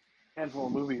handful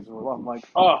of movies were. I'm like,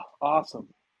 oh, awesome.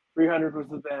 300 was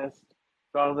the best.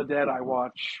 Dawn of the Dead I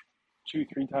watch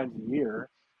 2-3 times a year.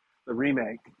 The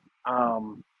remake.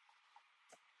 Um,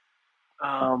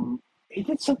 he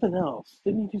did something else,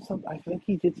 didn't he? Do something? I think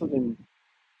he did something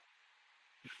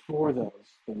before those.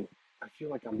 I feel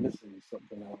like I'm missing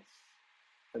something else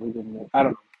that we didn't. I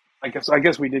don't know. I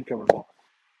guess we did cover it all.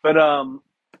 But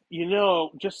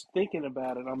just thinking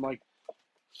about it, I'm like,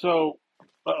 so.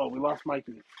 We lost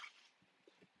Mikey.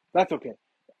 That's okay.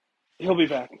 He'll be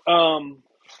back.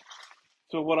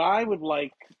 So what I would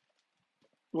like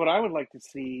to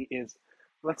see is,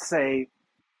 let's say,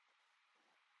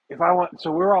 if I want.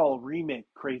 So we're all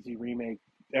crazy remake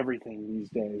everything these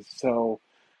days. So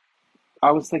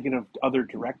I was thinking of other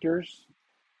directors,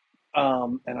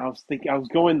 and I was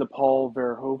going the Paul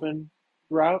Verhoeven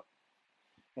route,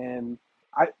 and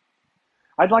I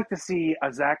I'd like to see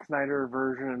a Zack Snyder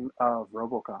version of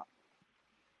RoboCop.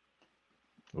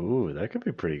 Ooh, that could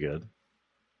be pretty good.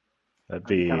 That'd That'd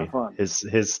be kind of be fun.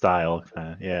 his style,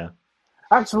 yeah.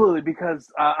 Absolutely,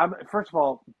 because I'm first of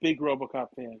all big RoboCop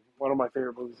fan. One of my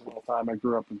favorite movies of all time. I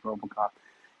grew up with RoboCop,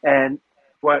 and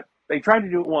what they tried to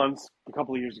do it once a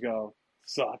couple of years ago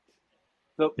sucked.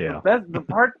 Yeah. The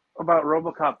part about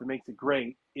RoboCop that makes it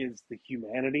great is the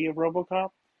humanity of RoboCop.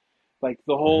 Like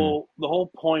Hmm. the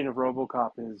whole point of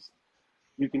RoboCop is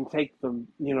you can take the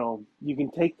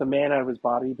man out of his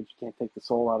body, but you can't take the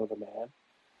soul out of the man.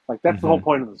 Like that's the whole Hmm.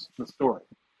 point of the story.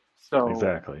 So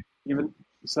Exactly. even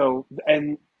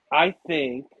and I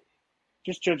think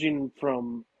just judging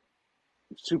from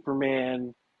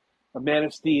Superman, a Man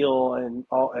of Steel, and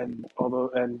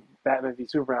Batman v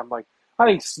Superman, I'm like I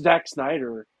think Zack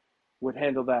Snyder would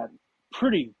handle that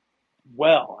pretty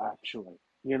well, actually.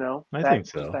 You know I that think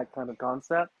just so. that kind of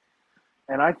concept,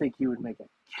 and I think he would make a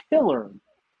killer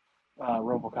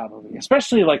RoboCop movie,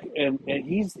 especially and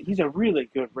he's a really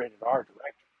good rated R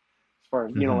director as far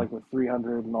as Hmm. like with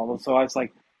 300 and all those. So I was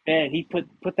like, man, he put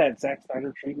that Zack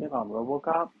Snyder treatment on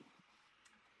RoboCop,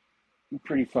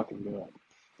 pretty fucking good,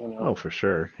 you Oh, know. for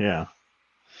sure. Yeah.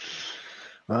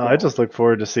 Well, I So just look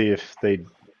forward to see if they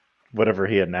whatever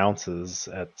he announces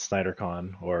at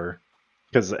SnyderCon, or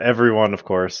because everyone, of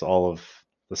course, all of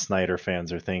the Snyder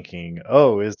fans are thinking,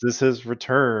 "Oh, is this his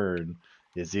return?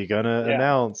 is he gonna Yeah,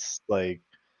 announce like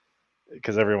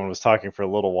because everyone was talking for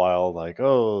a little while like,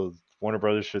 oh, Warner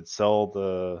Brothers should sell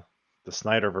the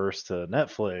Snyderverse to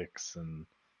Netflix, and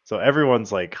so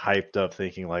everyone's like hyped up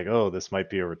thinking like, oh, this might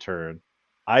be a return.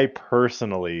 I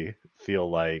personally feel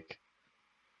like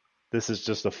this is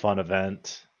just a fun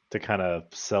event to kind of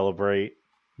celebrate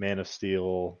Man of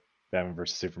Steel, Batman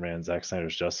vs Superman, Zack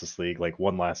Snyder's Justice League like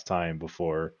one last time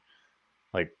before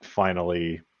like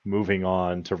finally moving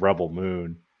on to Rebel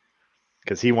Moon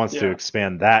because he wants to yeah,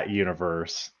 expand that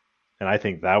universe. And I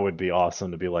think that would be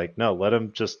awesome to be like, no, let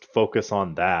him just focus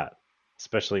on that,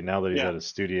 especially now that he's yeah, at a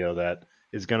studio that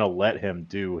is going to let him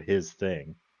do his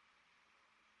thing.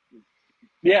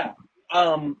 yeah.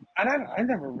 I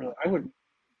never really, I would.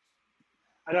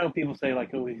 I know people say like,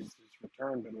 oh, he's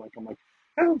returned, but like, I'm like,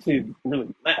 I don't see he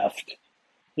really left.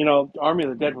 Army of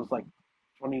the Dead was like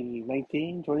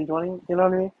 2019, 2020. You know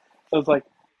what I mean? So it's like,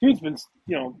 dude's been,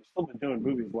 still been doing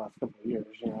movies the last couple of years.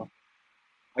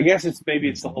 I guess maybe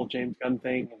it's the Mm-hmm. whole James Gunn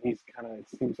thing, and he's kind of, it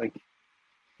seems like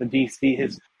the DC,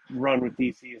 his run with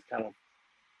DC is kind of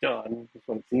done. That's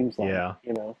what it seems like. Yeah.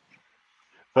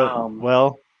 But, Um,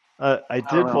 well, I I don't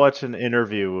did know. watch an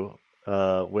interview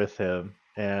with him,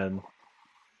 and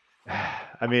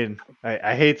I mean,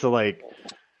 I hate to like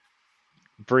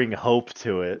bring hope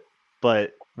to it,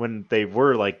 but when they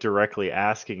were like directly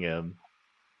asking him,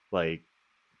 like,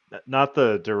 not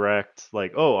the direct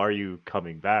like, oh, are you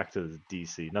coming back to the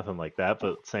DC, nothing like that,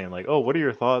 but saying like, oh, what are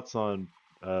your thoughts on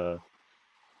uh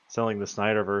selling the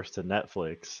Snyderverse to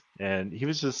Netflix? And he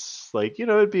was just like,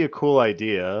 it'd be a cool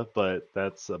idea, but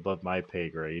that's above my pay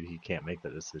grade. He can't make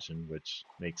that decision, which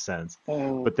makes sense.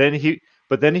 Um, But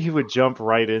then he would jump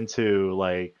right into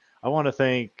like, I want to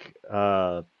thank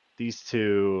these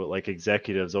two like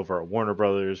executives over at Warner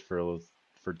Brothers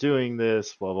for doing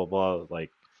this, blah blah blah,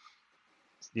 like,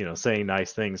 saying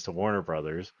nice things to Warner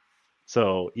Brothers.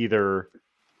 So either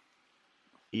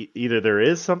there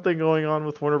is something going on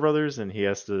with Warner Brothers and he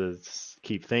has to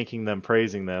keep thanking them,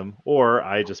 praising them, or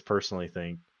I just personally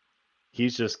think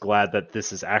he's just glad that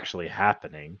this is actually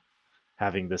happening,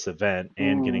 having this event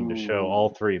and getting to show all mm,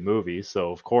 three movies.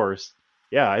 So of course,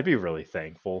 yeah, I'd be really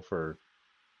thankful for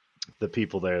the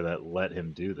people there that let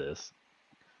him do this.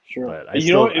 sure. But I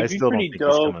You know, still I it'd be still don't pretty think he's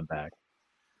dope. coming back.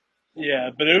 Yeah,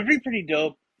 but it would be pretty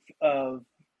dope of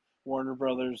Warner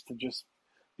Brothers to just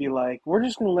be like, we're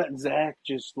just gonna let Zach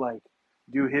just like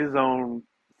do his own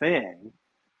thing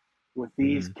with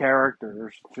these Hmm.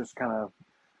 characters, just kind of,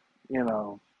 you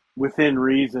know, within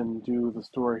reason, do the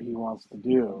story he wants to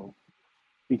do.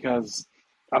 Because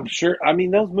I'm sure, I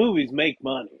mean, those movies make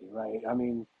money, right? I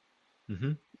mean,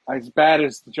 Hmm. as bad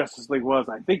as the Justice League was,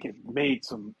 I think it made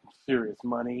some serious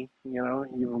money.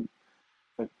 Even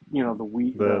the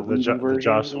Whedon The version.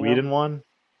 Joss Whedon one.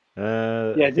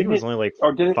 Yeah, I think it didn't was it? only like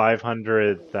Or did it?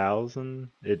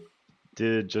 500,000. It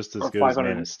did just as Or good as five Man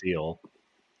of hundred, Steel.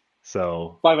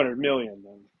 So 500 million,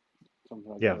 then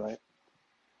something like that, yeah, right?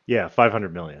 yeah,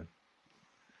 500 million.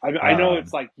 I know it's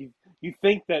Um, like you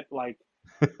think that like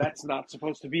that's not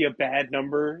supposed to be a bad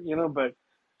number, but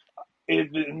it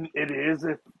is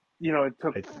if it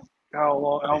took I, th-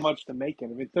 how I, much to make it.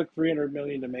 If it took 300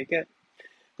 million to make it,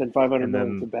 then 500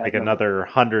 million is a and like bad number. another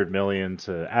 100 million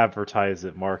to advertise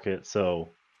it, market. So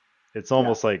it's Yeah,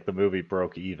 almost like the movie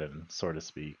broke even, so to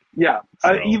speak. yeah.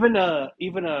 So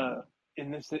Even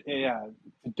in this, yeah,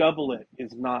 to double it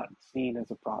is not seen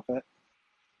as a profit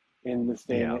in this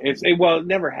day and yeah, age. Well, it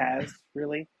never has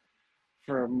really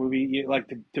for a movie. Like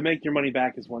to make your money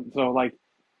back is one. So like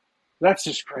that's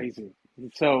just crazy.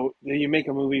 So you make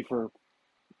a movie for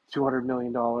 $200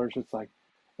 million. It's like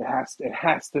it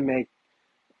has to make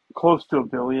close to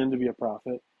 $1 billion to be a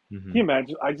profit. Can hmm, you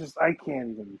imagine? I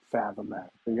can't even fathom that.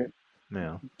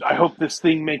 yeah. I hope this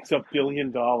thing makes $1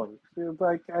 billion.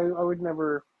 Like I would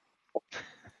never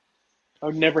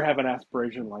have an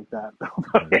aspiration like that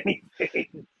about Yeah.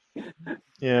 anything.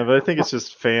 Yeah, but I think it's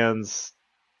just fans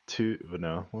to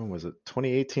no, when was it?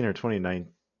 2018 or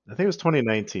 2019? I think it was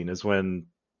 2019 is when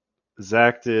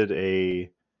Zach did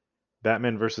a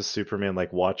Batman versus Superman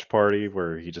like watch party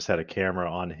where he just had a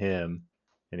camera on him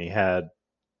and he had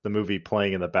the movie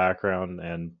playing in the background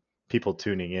and people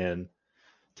tuning in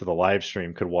to the live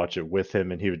stream could watch it with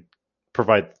him and he would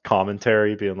provide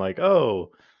commentary being like,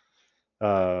 "Oh,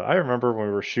 I remember when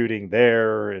we were shooting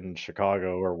there in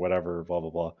Chicago or whatever, blah blah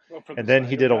blah." Well, for the And then he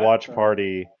Snyder did a cut, watch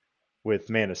party with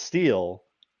Man of Steel,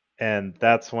 and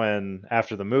that's when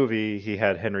after the movie he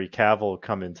had Henry Cavill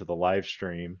come into the live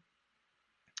stream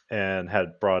and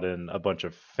had brought in a bunch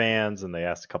of fans and they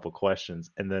asked a couple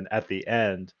questions, and then at the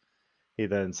end he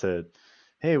then said,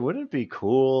 "Hey, wouldn't it be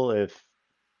cool if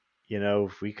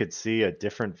if we could see a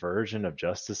different version of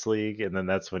Justice League, and then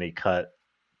that's when he cut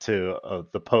to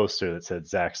the poster that said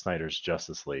Zack Snyder's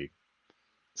Justice League.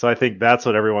 So I think that's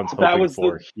what everyone's That hoping was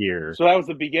for here. So that was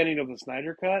the beginning of the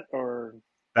Snyder Cut, or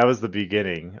That was the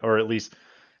beginning, or at least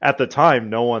at the time,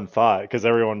 no one thought, because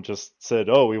everyone just said,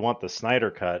 "Oh, we want the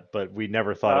Snyder Cut," but we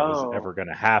never thought it was ever going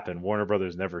to happen. Warner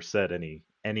Brothers never said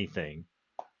anything,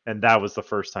 and that was the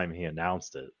first time he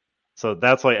announced it. So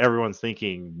that's why everyone's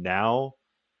thinking now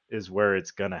is where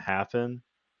it's going to happen.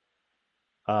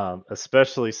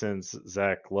 Especially since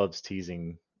Zach loves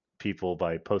teasing people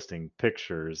by posting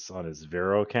pictures on his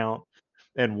Vero account.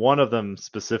 And one of them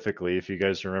specifically, if you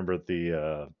guys remember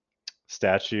the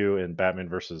statue in Batman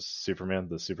versus Superman,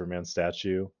 the Superman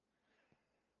statue,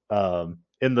 in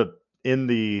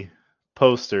the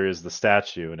poster is the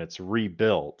statue, and it's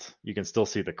rebuilt. You can still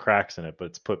see the cracks in it, but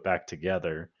it's put back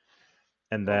together.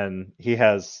 And then he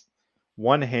has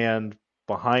one hand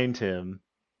behind him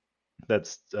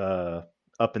that's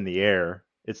up in the air.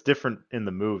 It's different in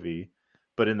the movie,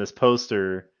 but in this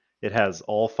poster, it has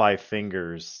all 5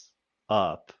 fingers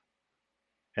up.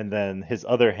 And then his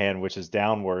other hand, which is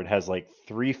downward, has like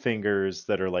 3 fingers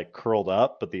that are like curled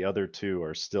up, but the other 2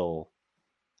 are still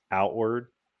outward.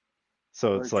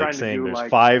 So they're it's like trying to saying do there's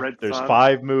like 5 Red there's Sun?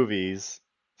 5 movies,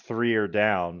 3 are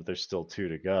down, but there's still 2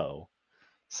 to go.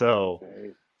 So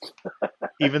Okay.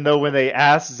 even though when they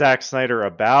asked Zack Snyder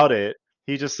about it,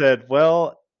 he just said,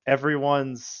 "Well,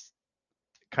 everyone's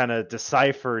kind of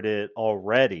deciphered it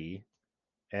already,"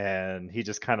 and he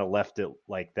just kind of left it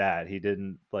like that. He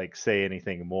didn't like say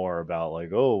anything more about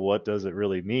like, "Oh, what does it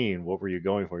really mean? What were you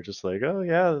going for?" Just like, "Oh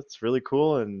yeah, it's really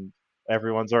cool," and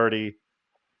everyone's already.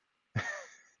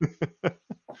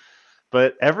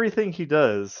 But everything he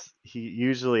does, he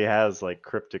usually has like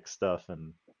cryptic stuff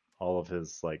and all of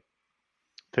his like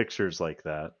pictures like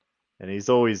that. And he's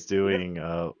always doing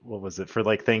what was it for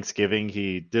like Thanksgiving?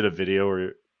 He did a video,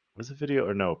 or was it video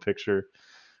or no, a picture,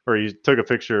 or he took a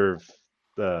picture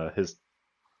of his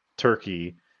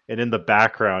turkey, and in the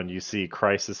background you see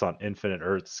Crisis on Infinite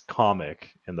Earths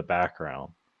comic in the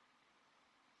background.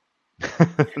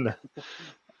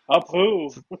 Up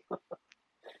who?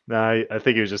 No, I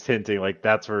think he was just hinting like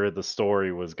that's where the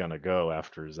story was gonna go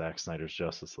after Zack Snyder's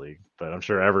Justice League. But I'm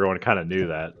sure everyone kind of knew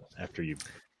that after you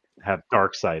have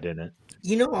Darkseid in it.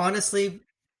 Honestly,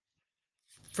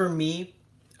 for me,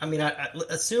 I mean,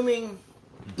 assuming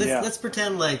let's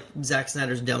pretend like Zack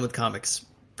Snyder's done with comic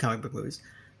book movies.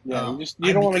 Yeah,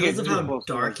 you don't want to get because of too how close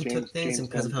dark to he James, took things, James and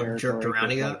because of how Gunn jerked territory,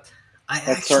 around he like, got. I that's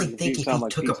actually starting to think if sound he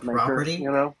like took a Peacemaker, property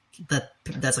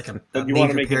that's like a but you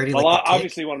want to major make parody, it a like lot. The Tick,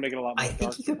 Obviously, you want to make it a lot more I think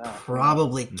dark he than could that.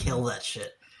 probably kill that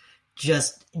shit.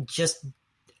 Just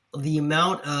the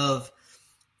amount of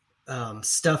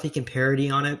stuff he can parody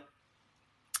on it.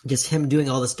 Just him doing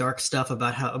all this dark stuff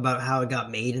about how it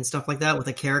got made and stuff like that, with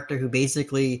a character who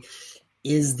basically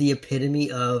is the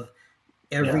epitome of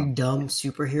every dumb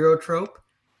superhero trope,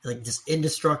 like just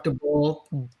indestructible,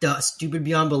 stupid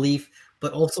beyond belief,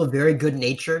 but also very good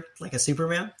natured, like a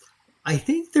Superman. I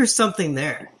think there's something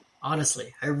there.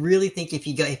 Honestly, I really think if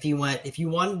you wanted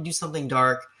to do something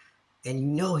dark,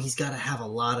 and he's got to have a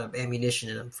lot of ammunition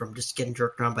in him from just getting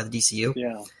jerked around by the DCU.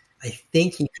 Yeah, I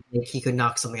think he could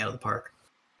knock something out of the park.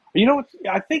 you know,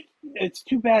 I think it's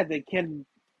too bad they can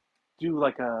do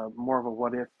like a more of a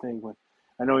what if thing with.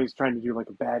 I know he's trying to do like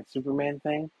a bad Superman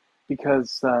thing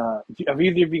because have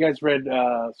either of you guys read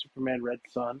Superman Red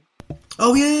Sun?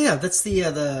 Oh yeah. That's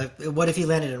the what if he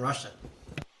landed in Russia?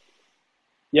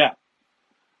 Yeah,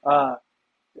 uh,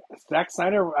 Zack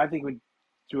Snyder I think would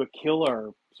do a killer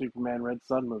Superman Red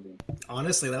Sun movie.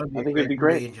 Honestly, that would be I think a it'd be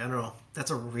great movie great. in general.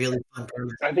 That's a really fun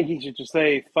premise. I think he should just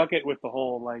say fuck it with the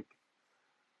whole like,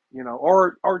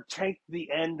 or take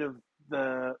the end of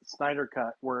the Snyder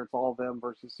cut where it's all them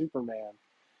versus Superman,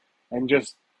 and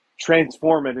just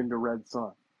transform it into Red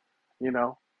Sun.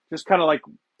 Just kind of like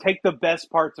take the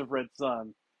best parts of Red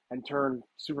Sun and turn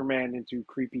Superman into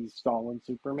creepy Stalin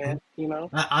Superman.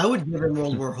 I would give him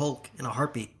World War Hulk in a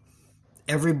heartbeat.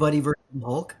 Everybody versus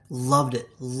Hulk loved it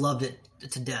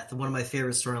to death. One of my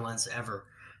favorite storylines ever.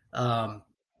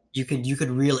 You could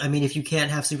really, I mean, if you can't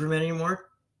have Superman anymore,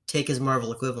 take his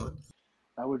Marvel equivalent.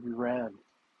 That would be rad.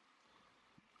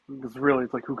 Because really,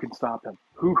 it's like, who can stop him?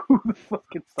 Who the fuck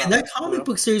can stop him? And that comic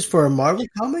book series for a Marvel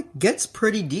comic gets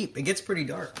pretty deep. It gets pretty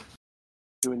dark.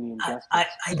 Doing the injustice.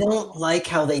 I don't like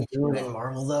how they do it in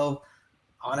Marvel, though.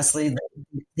 Honestly,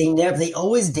 they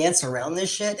always dance around this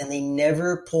shit, and they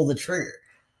never pull the trigger.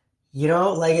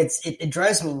 Like it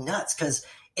drives me nuts because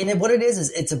what it is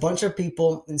it's a bunch of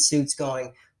people in suits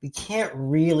going, we can't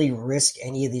really risk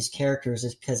any of these characters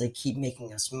just because they keep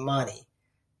making us money.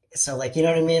 So, like, you know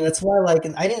what I mean? That's why, like,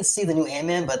 I didn't see the new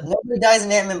Ant-Man, but nobody dies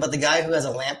in Ant-Man but the guy who has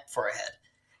a lamp for a head.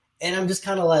 And I'm just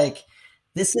kind of like,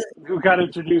 this is, Who got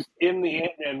introduced in the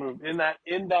Ant-Man movie, in that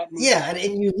movie. yeah,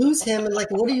 and you lose him, and, like,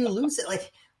 what do you lose?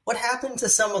 Like, what happened to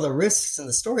some of the risks and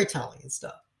the storytelling and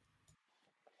stuff?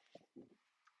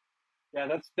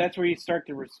 Yeah, that's where you start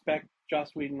to respect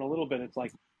Joss Whedon a little bit. It's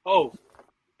like, oh,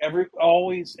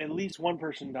 always at least one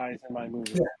person dies in my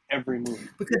movie. Yeah. Every movie.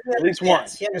 Because At least one.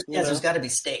 he understands there's got to be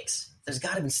stakes. There's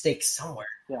got to be stakes somewhere.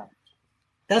 Yeah.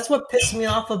 That's what pissed me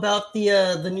off about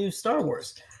the new Star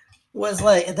Wars. Was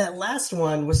like that last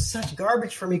one was such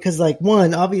garbage for me because, like,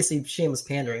 one, obviously shameless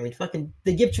pandering. I mean, fucking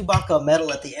they give Chewbacca a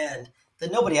medal at the end that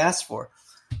nobody asked for,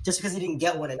 just because he didn't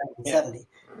get one in 1970.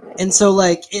 Yeah. And so,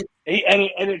 like,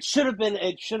 it should have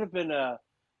been a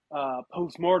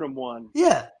post-mortem one.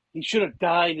 Yeah, he should have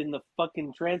died in the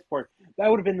fucking transport. That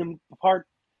would have been the part.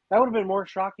 That would have been more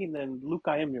shocking than Luke,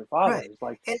 I am your father. Right. It's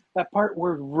like that part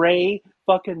where Rey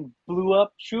fucking blew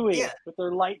up Chewie with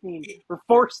their lightning, or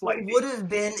force lightning. It would have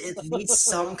been at least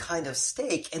some kind of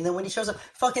stake. And then when he shows up,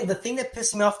 fucking the thing that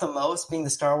pissed me off the most, being the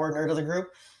Star Wars nerd of the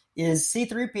group, is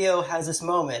C-3PO has this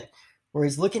moment where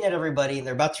he's looking at everybody and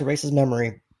they're about to erase his memory.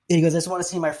 And he goes, I just want to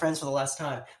see my friends for the last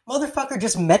time. Motherfucker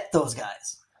just met those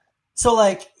guys. So,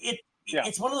 like,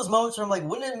 it's one of those moments where I'm like,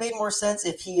 wouldn't it have made more sense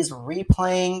if he is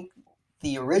replaying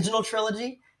the original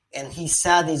trilogy and he's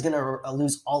sad that he's going to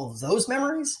lose all of those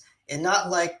memories and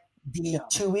not like the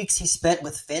 2 weeks he spent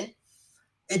with Finn?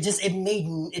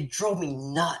 It drove me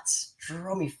nuts.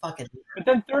 Drove me fucking nuts. But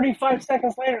then 35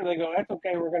 seconds later, they go, that's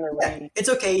okay, we're going to it's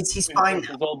okay, he's fine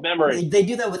now. His old memory. They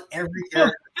do that with every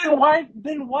character. Then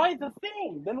why the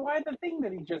thing? Then why the thing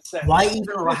that he just said? Why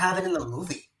even have it in the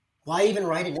movie? Why even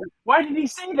write it in? Why did he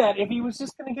say that if he was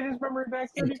just going to get his memory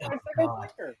back 35 seconds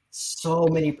later? So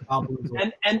many problems.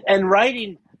 And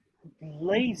writing,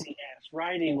 lazy ass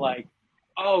writing, like,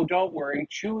 oh, don't worry,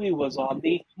 Chewie was on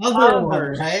the other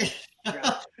one, right? Get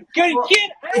out of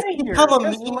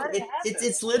here!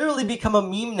 It's literally become a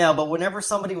meme now. But whenever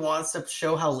somebody wants to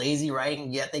show how lazy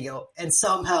writing get, they go, and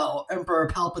somehow Emperor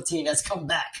Palpatine has come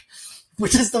back,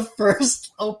 which is the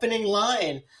first opening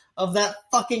line of that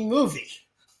fucking movie.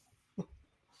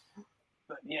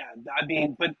 But yeah, I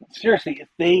mean, but seriously, if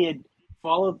they had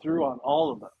followed through on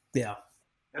all of them, it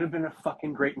would have been a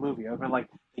fucking great movie. I would have been like,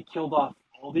 they killed off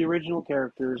all the original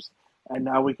characters, and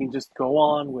now we can just go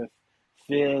on with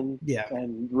Finn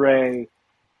and Rey.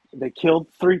 They killed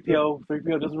 3PO.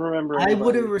 3PO doesn't remember anybody. I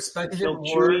would have respected it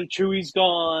more. Chewie's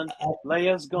gone.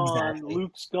 Leia's gone. Exactly.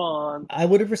 Luke's gone. I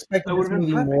would have respected this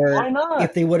movie more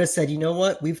if they would have said, you know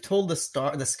what? We've told the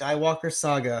Skywalker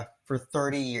saga for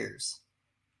 30 years.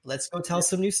 Let's go tell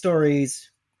some new stories.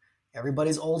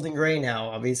 Everybody's old and gray now,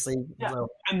 obviously. Yeah. So.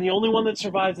 And the only one that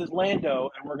survives is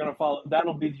Lando, and we're going to follow.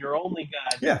 That'll be your only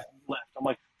guy left. I'm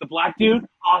like, the black dude,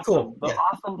 awesome. Cool. The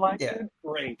awesome black dude,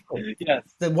 great. Cool. Yes.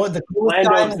 The coolest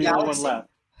guy in the galaxy. One left.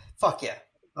 Fuck yeah.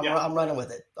 I'm running with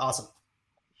it. Awesome.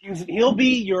 He'll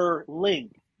be your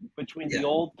link between the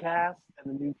old cast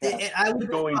and the new cast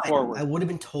going forward. I would have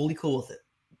been totally cool with it.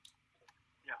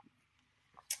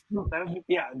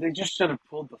 They just should have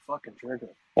pulled the fucking trigger.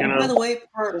 By the way,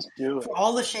 for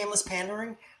all the shameless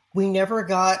pandering, we never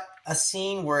got a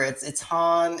scene where it's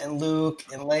Han and Luke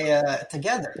and Leia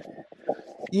together.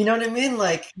 You know what I mean?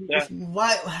 Like,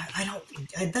 why? I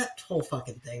don't. That whole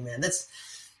fucking thing, man.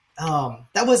 That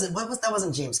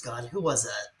wasn't James Gunn. Who was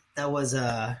that? That was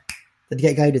the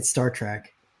guy who did Star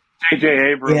Trek.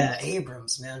 J.J. Abrams. Yeah,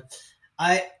 Abrams, man.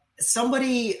 I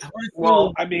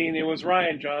mean, it was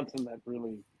Rian Johnson that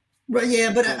really. Right,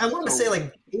 yeah, but I want to say,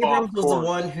 like, Abrams was the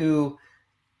one who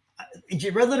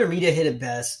Red Letter Media hit it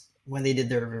best when they did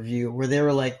their review, where they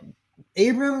were like,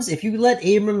 Abrams, if you let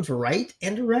Abrams write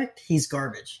and direct, he's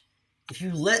garbage. If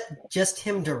you let just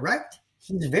him direct,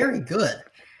 he's very good.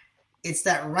 It's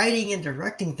that writing and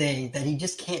directing thing that he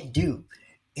just can't do.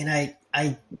 And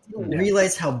I didn't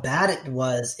realize how bad it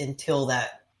was until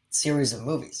that series of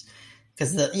movies.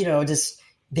 Because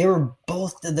they were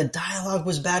both, the dialogue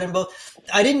was bad in both.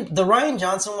 The Rian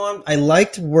Johnson one, I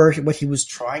liked what he was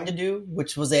trying to do,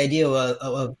 which was the idea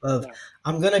of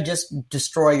I'm going to just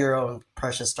destroy your own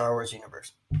precious Star Wars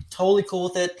universe. Totally cool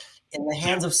with it. In the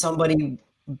hands of somebody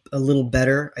a little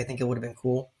better, I think it would have been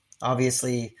cool.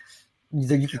 Obviously,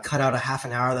 you could cut out a half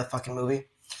an hour of that fucking movie.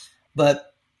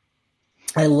 But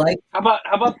I like. How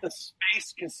about the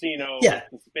space casino? Yeah,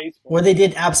 the space one? Where they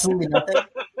did absolutely nothing,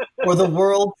 or the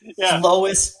world's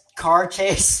slowest car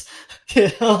chase.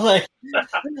 I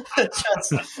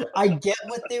get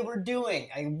what they were doing.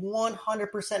 I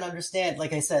 100% understand.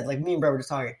 Like I said, like me and Brett were just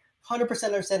talking. 100%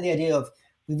 understand the idea of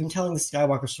we've been telling the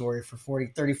Skywalker story for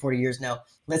 40 years now.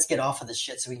 Let's get off of this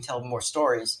shit so we can tell more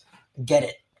stories. Get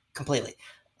it completely.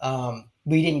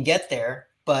 We didn't get there,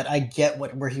 but I get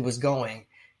where he was going.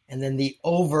 And then the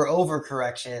over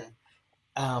correction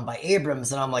by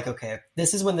Abrams, and I'm like, okay,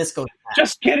 this is when this goes back.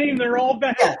 Just kidding, they're all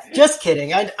bad. Yeah, just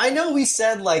kidding. I know we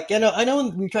said, like, I know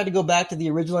we tried to go back to the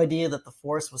original idea that the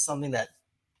Force was something that,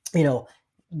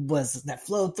 that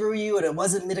flowed through you and it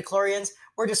wasn't midichlorians.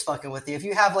 We're just fucking with you. If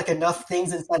you have like enough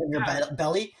things inside of your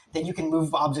belly, then you can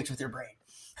move objects with your brain.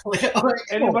 Like, all right,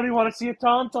 Anybody want to see a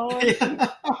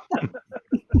tauntaun?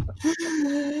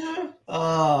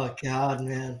 Oh God,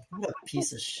 man, what a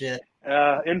piece of shit.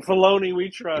 In Filoni we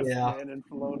trust, Yeah. man. In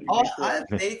Filoni Oh, we trust.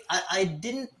 I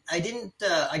didn't.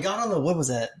 I got on the what was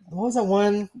that? What was that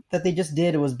one that they just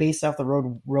did? It was based off the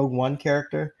Rogue One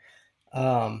character.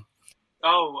 Andor.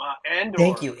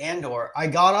 Thank you, Andor. I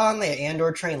got on the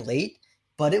Andor train late,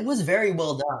 but it was very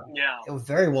well done. Yeah. It was a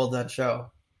very well done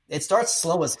show. It starts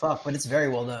slow as fuck, but it's very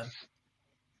well done.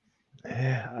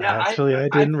 Yeah, actually, I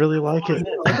didn't really like it.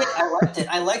 I liked it.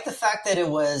 I liked the fact that it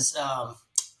was.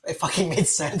 It fucking made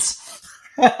sense.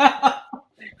 Did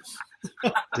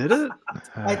it?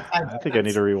 I think I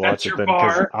need to rewatch That's it your then,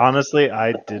 because bar. honestly,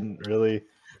 I didn't really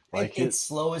like It's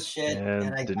slow as shit,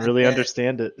 and I didn't really get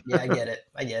understand it. Yeah, I get it.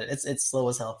 It's slow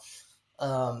as hell.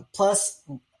 Plus,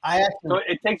 I actually. So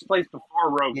it takes place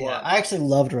before Rogue Yeah, One. I actually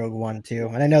loved Rogue One too,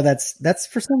 and I know that's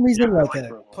for some reason Yeah, I like like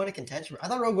a Rogue One. point of contention. I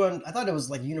thought Rogue One. I thought it was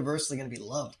like universally going to be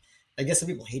loved. I guess some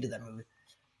people hated that movie.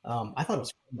 I thought it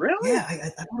was Really? yeah. I thought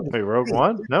it was Wait, Rogue great.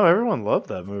 One? No, everyone loved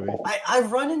that movie.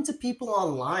 I've run into people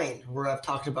online where I've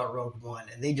talked about Rogue One,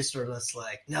 and they just sort of just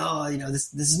like, no,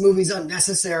 this movie's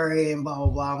unnecessary and blah blah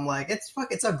blah. I'm like,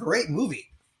 it's a great movie.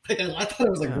 Like, I thought it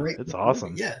was a great. It's movie.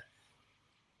 awesome. Yeah.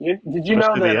 Did you know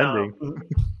Especially that? the ending.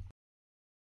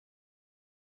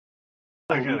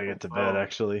 I gotta get to bed,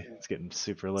 actually. It's getting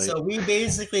super late. So we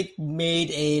basically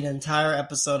made an entire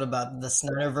episode about the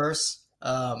Snyderverse.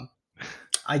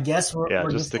 I guess we're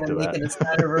just just stick going to to make it a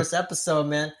that. Snyderverse episode,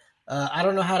 man. I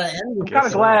don't know how to end I'm it. kind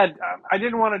of glad. I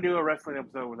didn't want to do a wrestling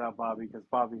episode without Bobby, because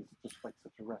Bobby's just like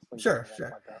such a wrestling. Sure, guy,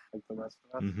 sure. like the rest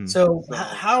of us. Mhm. So So-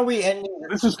 how are we ending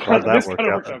this? This is Glad that kind of worked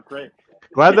worked out. out great.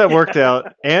 Glad that worked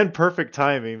out, and perfect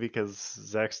timing, because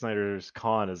Zack Snyder's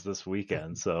con is this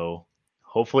weekend, so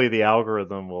hopefully the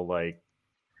algorithm will like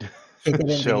Kick it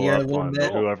into show gear a up little on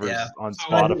bit? whoever's Yeah. on So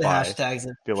I do the Spotify. hashtags.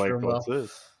 and Feel like, sure what's will.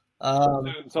 this? So Oh, the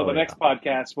yeah. next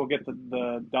podcast, we'll get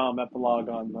the Dom epilogue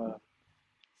on the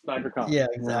SnyderCon. Yeah,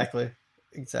 exactly.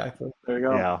 There you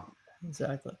go. Yeah,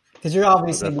 Exactly. Because you're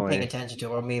obviously going to be definitely. paying attention to it,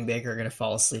 or me and Baker are going to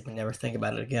fall asleep and never think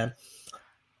about it again.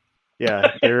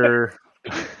 yeah.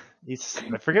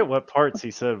 I forget what parts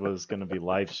he said was going to be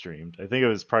live streamed. I think it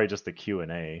was probably just the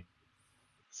Q&A.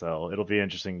 So it'll be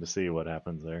interesting to see what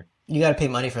happens there. You got to pay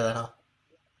money for that, huh?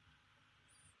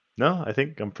 No,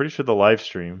 I'm pretty sure the live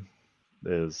stream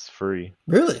is free,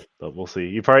 Really? but we'll see.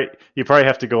 You probably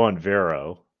have to go on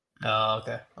Vero, Oh,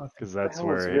 okay. because that's hell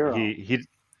is where Vero? he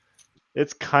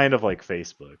it's kind of like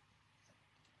Facebook.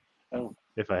 Oh.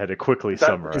 If I had to quickly That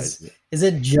summarize it. Is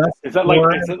it just Is that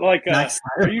for like Zack are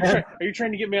Snyder? you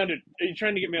trying to get me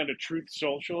onto Truth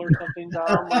Social or something,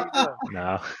 Dom? What are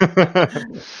you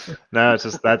doing? No. No, it's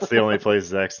just that's the only place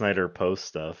Zack Snyder posts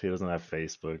stuff. He doesn't have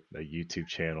Facebook, a YouTube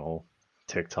channel,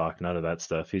 TikTok, none of that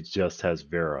stuff. He just has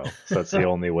Vero. So that's the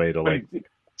only way to like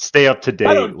stay up to date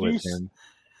don't with use- him.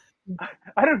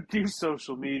 I don't do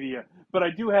social media, but I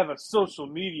do have a social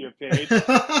media page.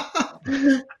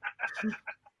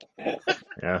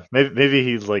 Yeah. Maybe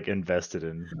he's like invested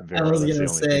in Vero. I was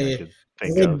That's the gonna only thing say, I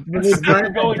could think when of. they drive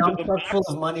a Going to dump the truck box. full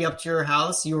of money up to your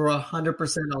house, you were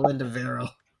 100% all into Vero.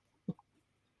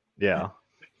 Yeah.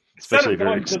 Instead Especially of very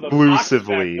going to the box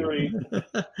exclusively. factory,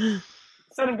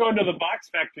 instead of going to the box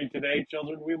factory today,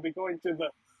 children, we'll be going to the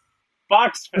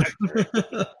box factory.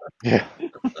 Yeah.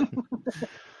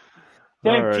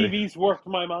 Damn, Alrighty. TV's worked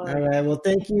my mind. All right. Well,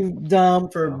 thank you, Dom,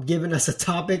 for giving us a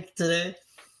topic today.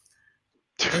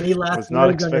 Any last was not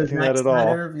words on your expecting Zack that at all.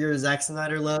 Snyder, your Zack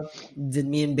Snyder love? Did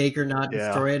me and Baker not Yeah.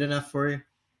 destroy it enough for you?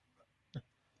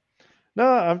 No,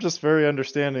 I'm just very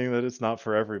understanding that it's not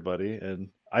for everybody, and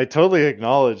I totally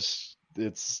acknowledge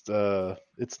it's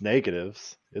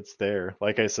negatives. It's there.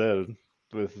 Like I said,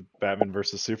 with Batman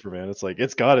versus Superman, it's like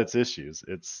it's got its issues.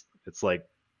 It's like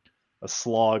a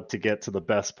slog to get to the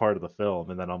best part of the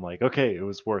film, and then I'm like, okay, it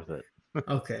was worth it.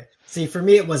 Okay. See, for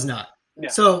me, it was not. Yeah.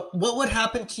 So, what would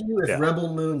happen to you if Yeah.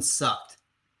 Rebel Moon sucked?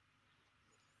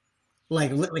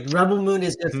 Like Rebel Moon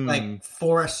is just like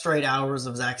 4 straight hours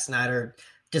of Zack Snyder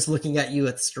just looking at you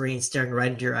at the screen, staring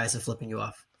right into your eyes and flipping you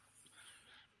off.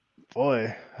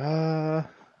 Boy,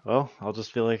 well, I'll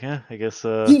just be like, I guess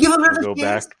You give him we'll another go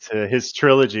chance? back to his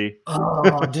trilogy.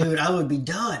 Oh, dude, I would be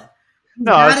done. He's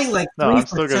No, batting like no, 3 I'm for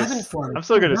still gonna 7 for me. I'm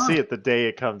still I'm gonna done. see it the day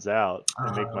it comes out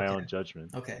and make my Okay. own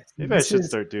judgment. Okay. Maybe I should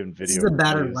start doing This video is a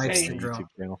battered reviews wife on the syndrome. YouTube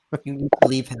channel. You need to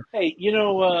leave him. Hey,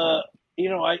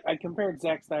 I compared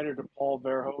Zack Snyder to Paul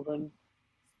Verhoeven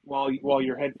while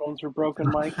your headphones were broken,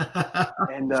 Mike,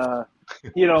 and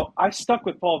I stuck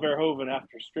with Paul Verhoeven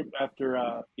after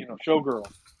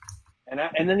Showgirls,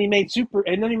 and then he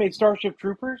made Starship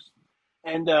Troopers,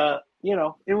 and it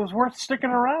was worth sticking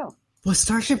around. Was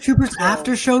Starship Troopers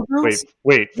after Showgirls?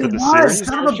 Wait, for It the was. series?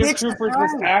 Son of a Starship bitch. Troopers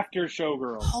was after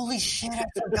Showgirls. Holy shit, I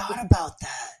forgot about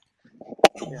that.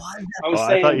 I was Oh,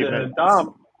 saying I thought you to meant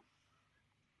Dom.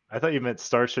 I thought you meant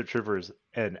Starship Troopers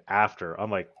and after.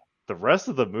 I'm like, the rest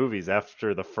of the movies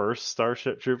after the first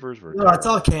Starship Troopers were No, it's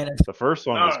all canon. The first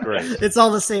one was great. It's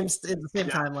all the same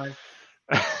timeline.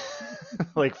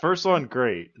 Like, first one,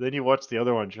 great. Then you watch the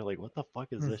other ones, you're like, what the fuck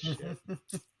is this shit?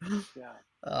 Yeah.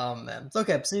 Oh, man. It's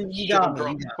okay. So you got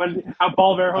me. When how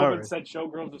Paul Verhoeven right. said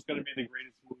Showgirls is going to be the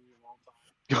greatest movie of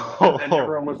all time. And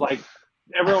everyone was like,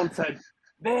 everyone said,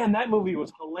 man, that movie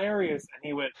was hilarious. And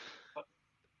he went,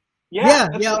 yeah,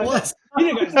 it was.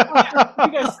 You guys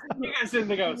didn't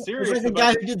think I was serious. It's like the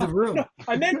guy who did The Room. No,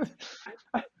 I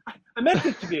meant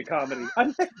it to be a comedy.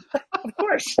 Of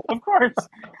course.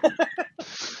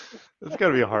 It's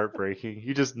gotta be heartbreaking.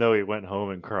 You just know he went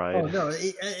home and cried. Oh no!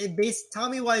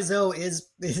 Tommy Wiseau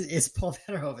is Paul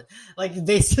Verhoeven. Like,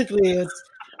 basically, it's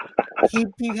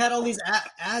he had all these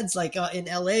ads like in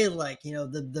LA, like,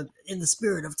 the in the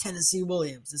spirit of Tennessee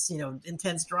Williams, this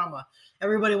intense drama.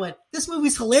 Everybody went, this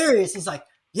movie's hilarious. He's like,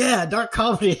 yeah, dark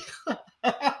comedy.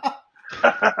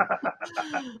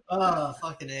 Oh,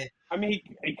 fucking A. I mean,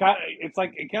 it kind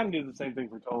of did the same thing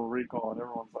for Total Recall, and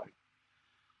everyone's like,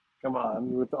 come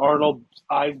on, with Arnold's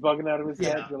eyes bugging out of his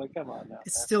head. You're like, come on now.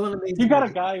 It's still an amazing. You got a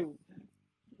guy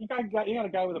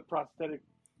with a prosthetic,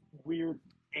 weird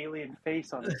alien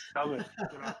face on his stomach.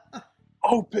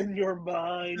 Open your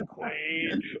mind,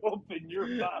 Quaid. Open your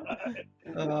mind.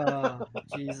 Oh,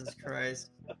 Jesus Christ.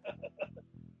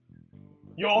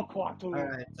 Your Quatu. All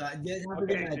right. So, have a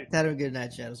good night. Have a good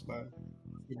night, Shadow Sparrow.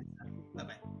 Bye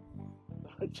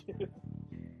bye.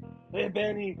 Hey,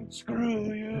 Benny,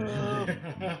 screw you.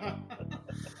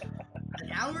 An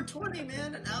hour 20,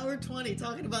 man. An hour 20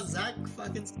 talking about Zack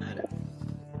fucking Snyder.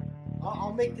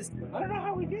 I'll make this. I don't know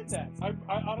how we did that. I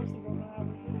honestly don't know how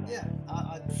we did that. Yeah.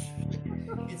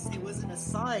 It was an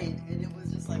aside, and it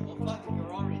was just like, well, fuck it,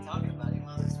 we're already talking about it.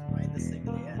 I'll just write this thing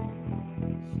to the end.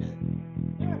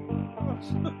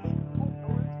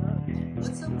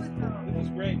 What's up with This is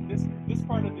great. This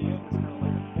part of the end is kind of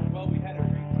like, well, we had a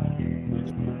great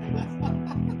time.